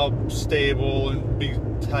like be all stable and be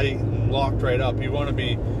tight and locked right up. You want to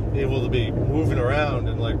be able to be moving around,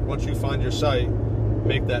 and like once you find your sight,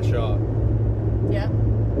 make that shot. Yeah. I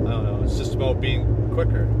don't know. It's just about being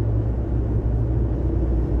quicker.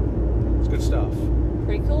 It's good stuff.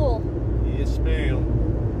 Pretty cool. Yes, ma'am.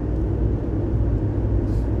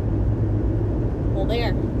 Well,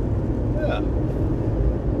 there. Yeah.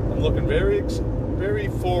 I'm looking very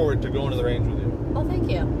forward to going to the range with you. Oh, thank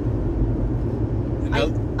you.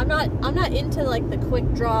 I'm not into like the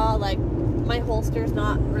quick draw. Like my holster's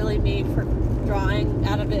not really made for drawing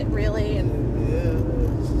out of it, really. And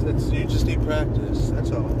yeah, it's you just need practice.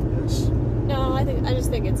 That's all. No, I just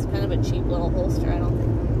think it's kind of a cheap little holster. I don't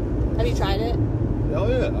think. Have you tried it? Oh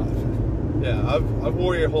yeah. Yeah, I've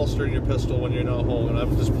wore your holster and your pistol when you're not home, and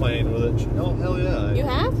I'm just playing with it. Oh hell yeah! You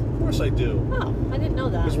have? Of course I do. Oh, I didn't know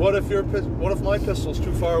that. Because what if my pistol's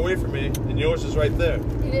too far away from me and yours is right there?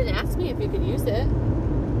 You didn't ask me if you could use it.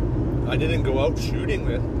 I didn't go out shooting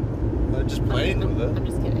with. I'm just playing with it. I'm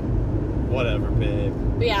just kidding. Whatever, babe.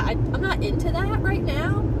 But yeah, I'm not into that right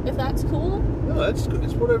now. If that's cool. No, that's good.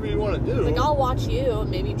 It's whatever you want to do. Like I'll watch you and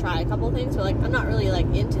maybe try a couple things, but like I'm not really like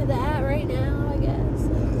into that right now. I guess.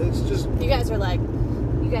 It's just you guys are like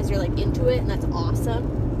into it, and that's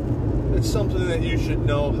awesome. It's something that you should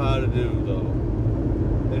know how to do though,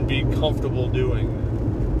 and be comfortable doing.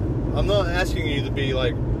 I'm not asking you to be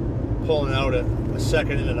like pulling out at a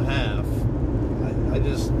second and a half.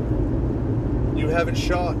 You you haven't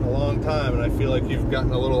shot in a long time, and I feel like you've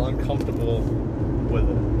gotten a little uncomfortable with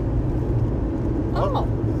it. Oh.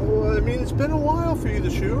 Well, I mean, it's been a while for you to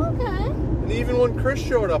shoot. Okay. And even when Chris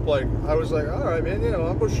showed up, like, I was like, all right, man,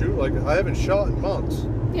 I'll go shoot. Like, I haven't shot in months.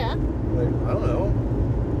 Yeah. Like, I don't know.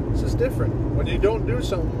 This is different. When you don't do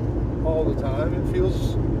something all the time, it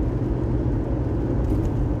feels...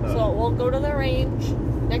 So we'll go to the range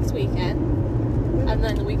next weekend. And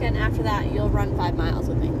then the weekend after that, you'll run 5 miles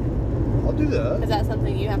with me. I'll do that. Because that's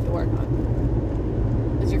something you have to work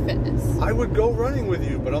on. Is your fitness. I would go running with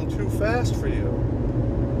you, but I'm too fast for you.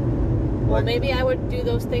 Well, maybe I would do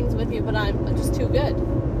those things with you, but I'm just too good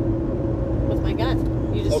with my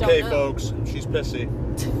gun. You just okay, don't know. folks, she's pissy.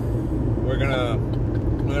 We're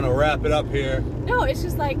gonna wrap it up here. No, it's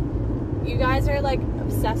just like you guys are like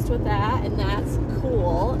obsessed with that, and that's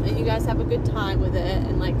cool, and you guys have a good time with it,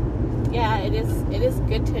 and like, yeah, it is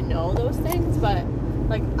good to know those things, but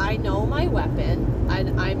like I know my weapon,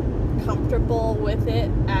 and I'm comfortable with it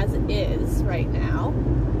as is right now,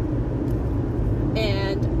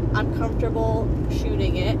 and I'm comfortable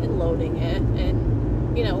shooting it and loading it, and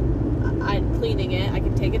I'm cleaning it. I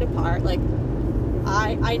can take it apart. Like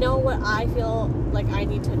I know what I feel like I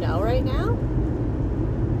need to know right now.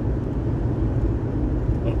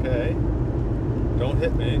 Okay. Don't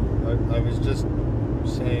hit me. I was just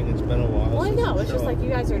saying it's been a while. Well, I know. It's just like you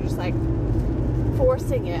guys are just like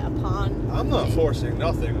forcing it upon I'm not me. forcing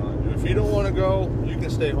nothing on you. If you don't want to go, you can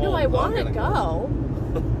stay home. No, I want to go.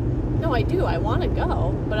 No, I do. I want to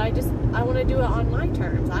go, but I want to do it on my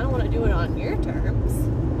terms. I don't want to do it on your terms.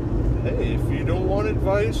 Hey, if you don't want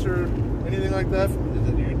advice or anything like that,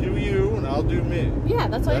 then you do you, and I'll do me. Yeah,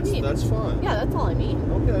 that's what I mean. That's fine. Yeah, that's all I mean.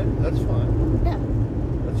 Okay, that's fine. Yeah.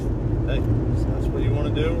 Hey, that's what you want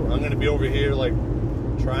to do. I'm going to be over here, like,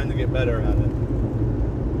 trying to get better at it.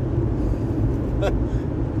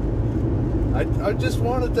 I just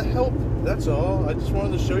wanted to help. That's all. I just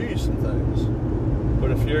wanted to show you some things. But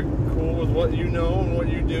if you're cool with what you know and what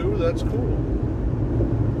you do, that's cool.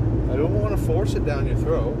 I don't want to force it down your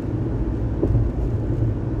throat.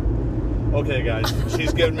 Okay, guys,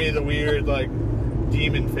 she's giving me the weird, like,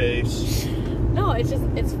 demon face. No, it's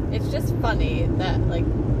just funny that, like,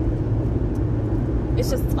 it's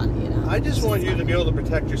just funny, I just want you to be able to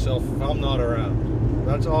protect yourself if I'm not around.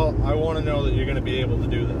 That's all. I want to know that you're going to be able to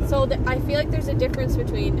do that. So I feel like there's a difference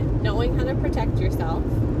between knowing how to protect yourself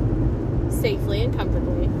safely and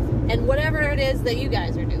comfortably, and whatever it is that you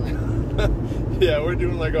guys are doing. Yeah, we're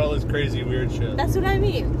doing like all this crazy weird shit. That's what I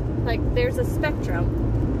mean. Like, there's a spectrum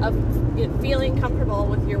of feeling comfortable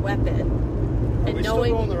with your weapon Are we still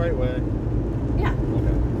going the right way? Yeah.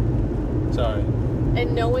 Okay. Sorry.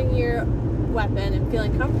 And knowing your weapon and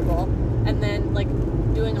feeling comfortable, and then like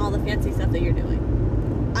doing all the fancy stuff that you're doing.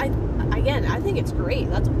 I think it's great.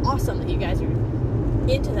 That's awesome that you guys are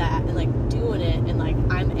into that and like doing it, and like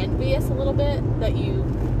I'm envious a little bit that you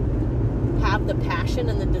have the passion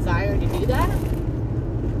and the desire to do that.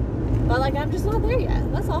 But like I'm just not there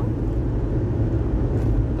yet. That's all.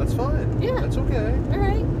 That's fine. Yeah. That's okay. All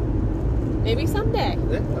right. Maybe someday.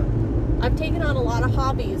 Yeah. I've taken on a lot of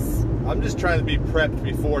hobbies. I'm just trying to be prepped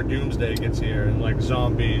before Doomsday gets here, and like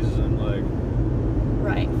zombies and like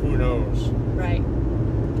Right. who knows. Right.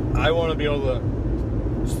 I want to be able to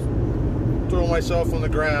throw myself on the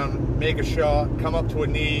ground, make a shot, come up to a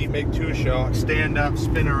knee, make 2 shots, stand up,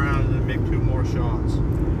 spin around, and then make 2 more shots.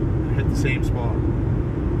 And hit the same spot.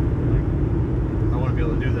 Like, I want to be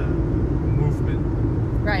able to do that.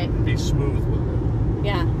 Movement. Right. And be smooth with it.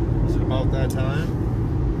 Yeah. Is it about that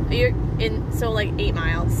time? You're in, so like 8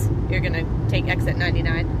 miles. You're gonna take exit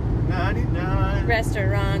 99. 99.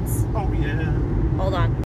 Restaurants. Oh yeah. Hold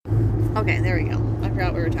on. Okay, there we go. I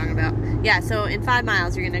forgot what we were talking about. Yeah, so in 5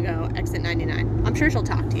 miles, you're gonna go exit 99. I'm sure she'll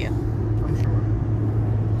talk to you. I'm sure.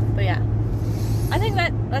 But yeah, I think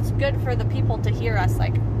that's good for the people to hear us,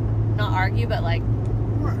 like, not argue, but like.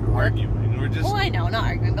 We're not arguing. We're just. Well, I know, not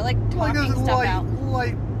arguing, but like talking stuff out.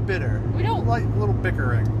 Light bitter. We don't. Light little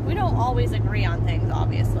bickering. We don't always agree on things,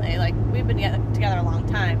 obviously. Like, we've been together a long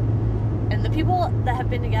time. And the people that have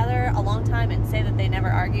been together a long time and say that they never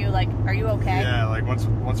argue, like, are you okay? Yeah, like what's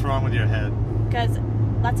wrong with your head? Because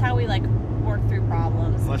that's how we, like, work through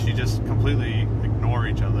problems. Unless you just completely ignore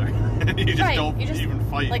each other. You just Right, don't you just, even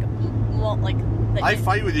fight. Like, well, like... I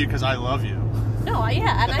fight with you because I love you. No,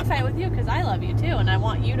 yeah, and I fight with you because I love you, too. And I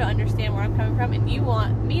want you to understand where I'm coming from, and you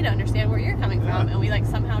want me to understand where you're coming from. And we, like,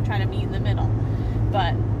 somehow try to meet in the middle.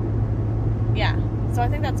 But, yeah. So I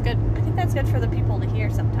think that's good. I think that's good for the people to hear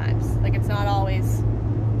sometimes. Like, it's not always,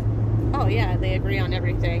 oh yeah, they agree on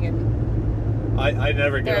everything, and I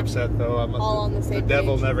never get upset though. all on the same The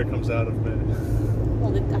devil page. never comes out of me.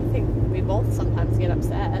 Well, I think we both sometimes get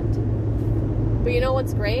upset. But you know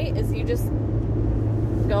what's great is you just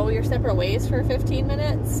go your separate ways for 15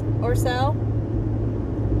 minutes or so,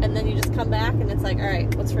 and then you just come back and it's like, all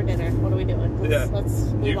right, what's for dinner? What are we doing? Let's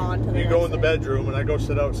move on to the You next go in the thing. bedroom and I go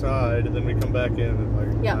sit outside, and then we come back in and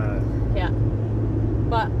like, Yeah.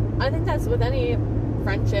 But I think that's with any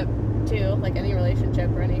friendship too, like any relationship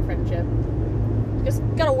or any friendship. You just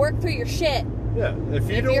gotta work through your shit. Yeah. If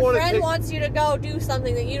you If don't your want to friend take, wants you to go do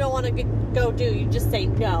something that you don't want to go do, you just say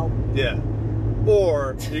no. yeah.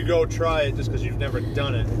 Or you go try it just because you've never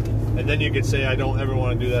done it, and then you could say, I don't ever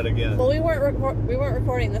want to do that again. Well, we weren't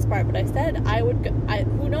recording this part, but I said I would.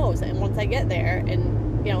 Who knows? And once I get there,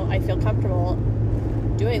 and I feel comfortable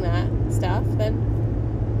doing that stuff, then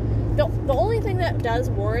the only thing that does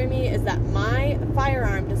worry me is that my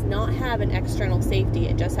firearm does not have an external safety.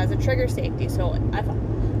 It just has a trigger safety. So if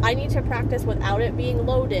I need to practice without it being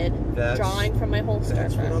loaded, drawing from my holster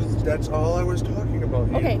first. That's all I was talking about.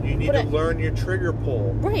 You need to learn your trigger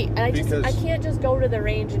pull. Right, and I can't just go to the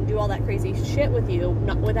range and do all that crazy shit with you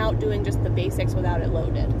without doing just the basics without it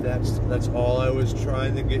loaded. That's all I was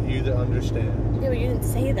trying to get you to understand. Yeah, but you didn't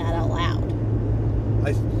say that out loud.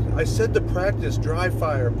 I said to practice dry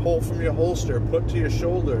fire, pull from your holster, put to your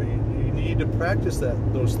shoulder. You need to practice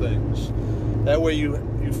those things. That way you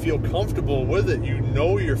feel comfortable with it. You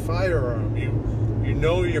know your firearm. You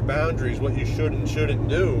know your boundaries, what you should and shouldn't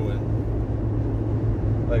do.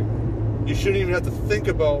 And like you shouldn't even have to think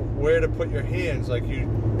about where to put your hands.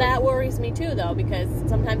 That worries me too, though, because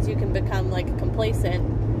sometimes you can become like complacent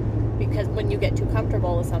because when you get too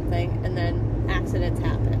comfortable with something and then accidents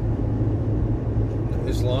happen.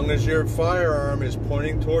 As long as your firearm is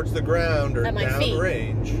pointing towards the ground or at my feet.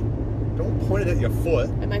 downrange, don't point it at your foot.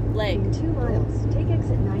 At my leg. In 2 miles, take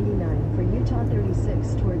exit 99 for Utah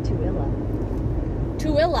 36 toward Tooele.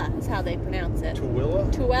 Tooele is how they pronounce it.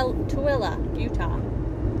 Tooele? Tooele, Utah.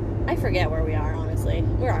 I forget where we are, honestly.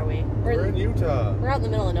 Where are we? We're in Utah. We're out in the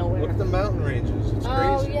middle of nowhere. Look at the mountain ranges. It's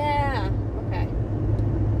Oh, crazy. yeah. Okay.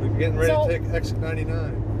 We're getting ready to take exit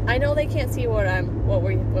 99. I know they can't see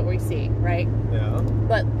what we see, right? Yeah.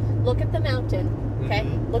 But look at the mountain, okay?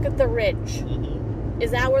 Mhm. Look at the ridge. Mm-hmm. Is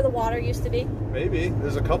that where the water used to be? Maybe.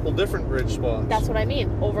 There's a couple different ridge spots. That's what I mean.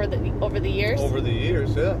 Over the years. Over the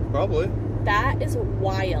years, yeah, probably. That is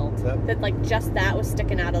wild. That just that was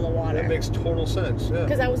sticking out of the water. That makes total sense, yeah.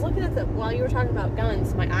 Because I was looking at while you were talking about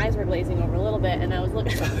guns, my eyes were glazing over a little bit, and I was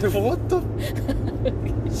looking. What the?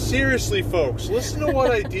 Seriously, folks, listen to what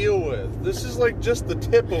I deal with. This is like just the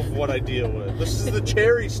tip of what I deal with. This is the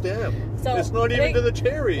cherry stem. So it's not even to the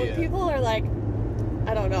cherry when yet. people are like,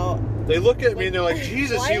 I don't know. They look at me and they're like,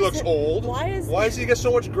 Jesus, he looks old. Why does he get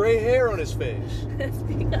so much gray hair on his face? It's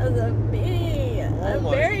because of me. I'm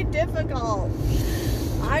very difficult.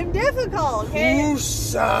 I'm difficult, okay?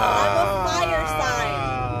 Woosa! I'm a fire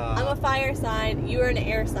sign. I'm a fire sign. You are an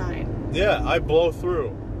air sign. Yeah, I blow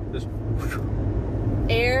through. Just...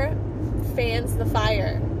 Air fans the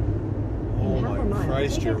fire. Oh my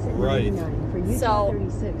Christ, you're right. For Utah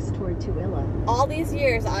 36 toward Tooele. All these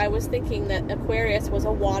years, I was thinking that Aquarius was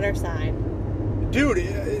a water sign.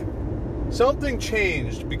 Dude, something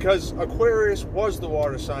changed because Aquarius was the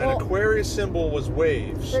water sign. Well, Aquarius symbol was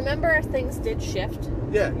waves. Remember, things did shift.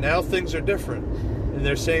 Yeah, now things are different. And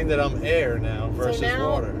they're saying that I'm air now versus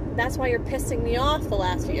water. That's why you're pissing me off the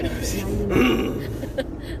last few days.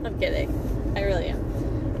 I'm kidding. I really am.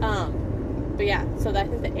 But yeah, so I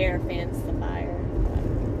think the air fans the fire. But,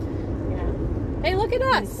 yeah. Hey, look at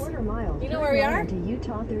us. Mile, you know where we are? To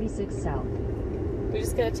Utah 36 South. We're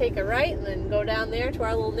just gonna take a right and then go down there to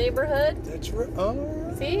our little neighborhood. That's right.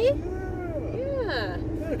 Oh. See? Yeah.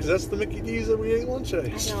 Yeah, because that's the Mickey D's that we ate lunch at.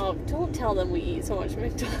 I know. Don't tell them we eat so much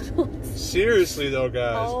McDonald's. Seriously though,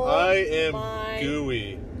 guys, oh, I am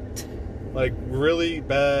gooey. Like really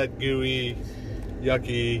bad, gooey,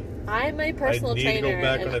 yucky. I'm a personal trainer. I need to go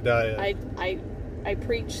back on a diet. I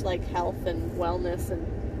preach like health and wellness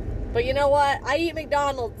but you know what? I eat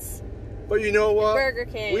McDonald's. But you know what? Burger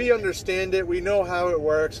King. We understand it. We know how it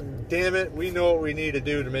works, and damn it, we know what we need to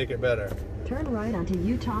do to make it better. Turn right onto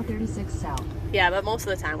Utah 36 South. Yeah, but most of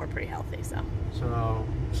the time we're pretty healthy, so. So,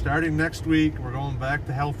 starting next week, we're going back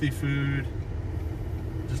to healthy food.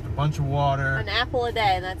 Just a bunch of water. An apple a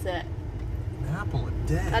day, and that's it. An apple a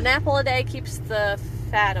day? An apple a day keeps the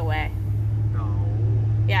fat away. No.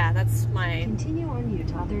 Yeah, that's my... Continue on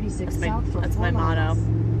Utah 36 South for That's 4 my miles.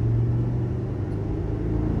 motto.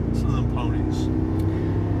 Some of them ponies.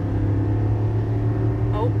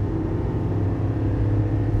 Oh.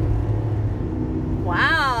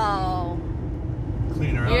 Wow.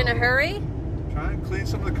 Clean her out. You in a hurry? Try and clean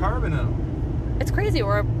some of the carbon out. It's crazy.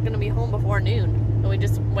 We're going to be home before noon. And we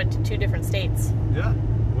just went to 2 different states. Yeah.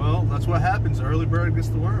 Well, that's what happens. Early bird gets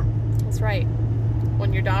the worm. That's right.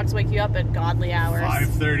 When your dogs wake you up at godly hours.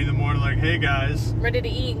 5:30 in the morning, like, hey guys. Ready to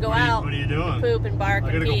eat and go out. What are you doing? Poop and bark I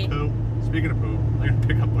and gotta pee. go poop. Speaking of poop, I gotta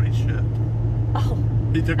pick up Buddy's shit. Oh,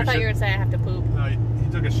 He took I a thought shit. you were going to say I have to poop. No, he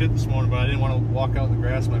took a shit this morning, but I didn't want to walk out in the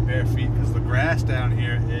grass with my bare feet because the grass down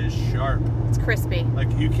here is sharp. It's crispy. Like,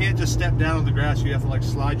 you can't just step down on the grass. You have to, like,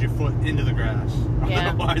 slide your foot into the grass. Yeah.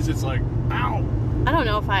 Otherwise, it's like, ow. I don't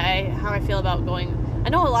know if how I feel about going. I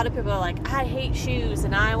know a lot of people are like, I hate shoes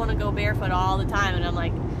and I want to go barefoot all the time, and I'm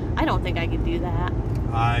like, I don't think I could do that.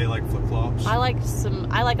 I like flip-flops. I like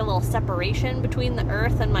a little separation between the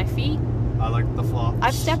earth and my feet. I like the flops.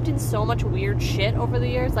 I've stepped in so much weird shit over the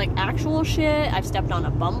years, like actual shit. I've stepped on a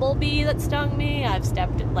bumblebee that stung me. I've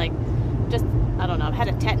stepped like just, I don't know, I've had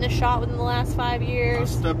a tetanus shot within the last 5 I've years.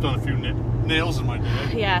 stepped on a few nails in my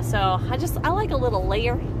day. Yeah, so I like a little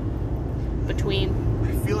layer between.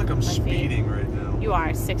 I feel like I'm feet. speeding right now. You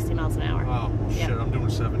are 60 miles an hour. Oh, Yeah. shit, I'm doing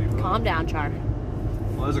 75. Calm down, Char.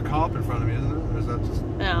 Well, there's a cop in front of me, isn't there? Or is that just...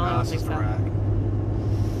 No, I don't that's think just so. Iraq.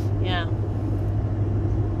 Yeah.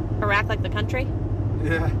 Iraq like the country?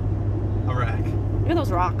 Yeah. Iraq. Look at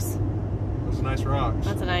those rocks. Those are nice rocks.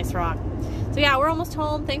 That's a nice rock. So yeah, we're almost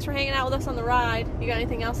home. Thanks for hanging out with us on the ride. You got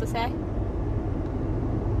anything else to say?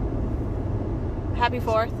 Happy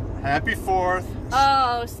 4th. Happy 4th.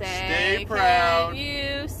 Oh, say, Stay proud. Can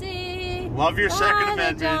you see? Love your Second by the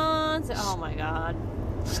Amendment. dawn's- Oh my God.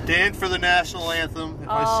 Stand for the national anthem. If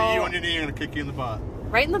I see you on your knee, I'm going to kick you in the butt.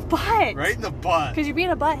 Right in the butt. Right in the butt. Because you're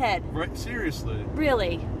being a butthead. Right, seriously.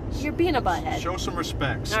 Really. You're being a butthead. Show some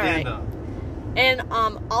respect. All Stand right. up. And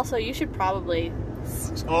also, you should probably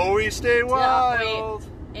Always stay wild.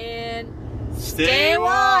 and Stay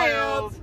wild.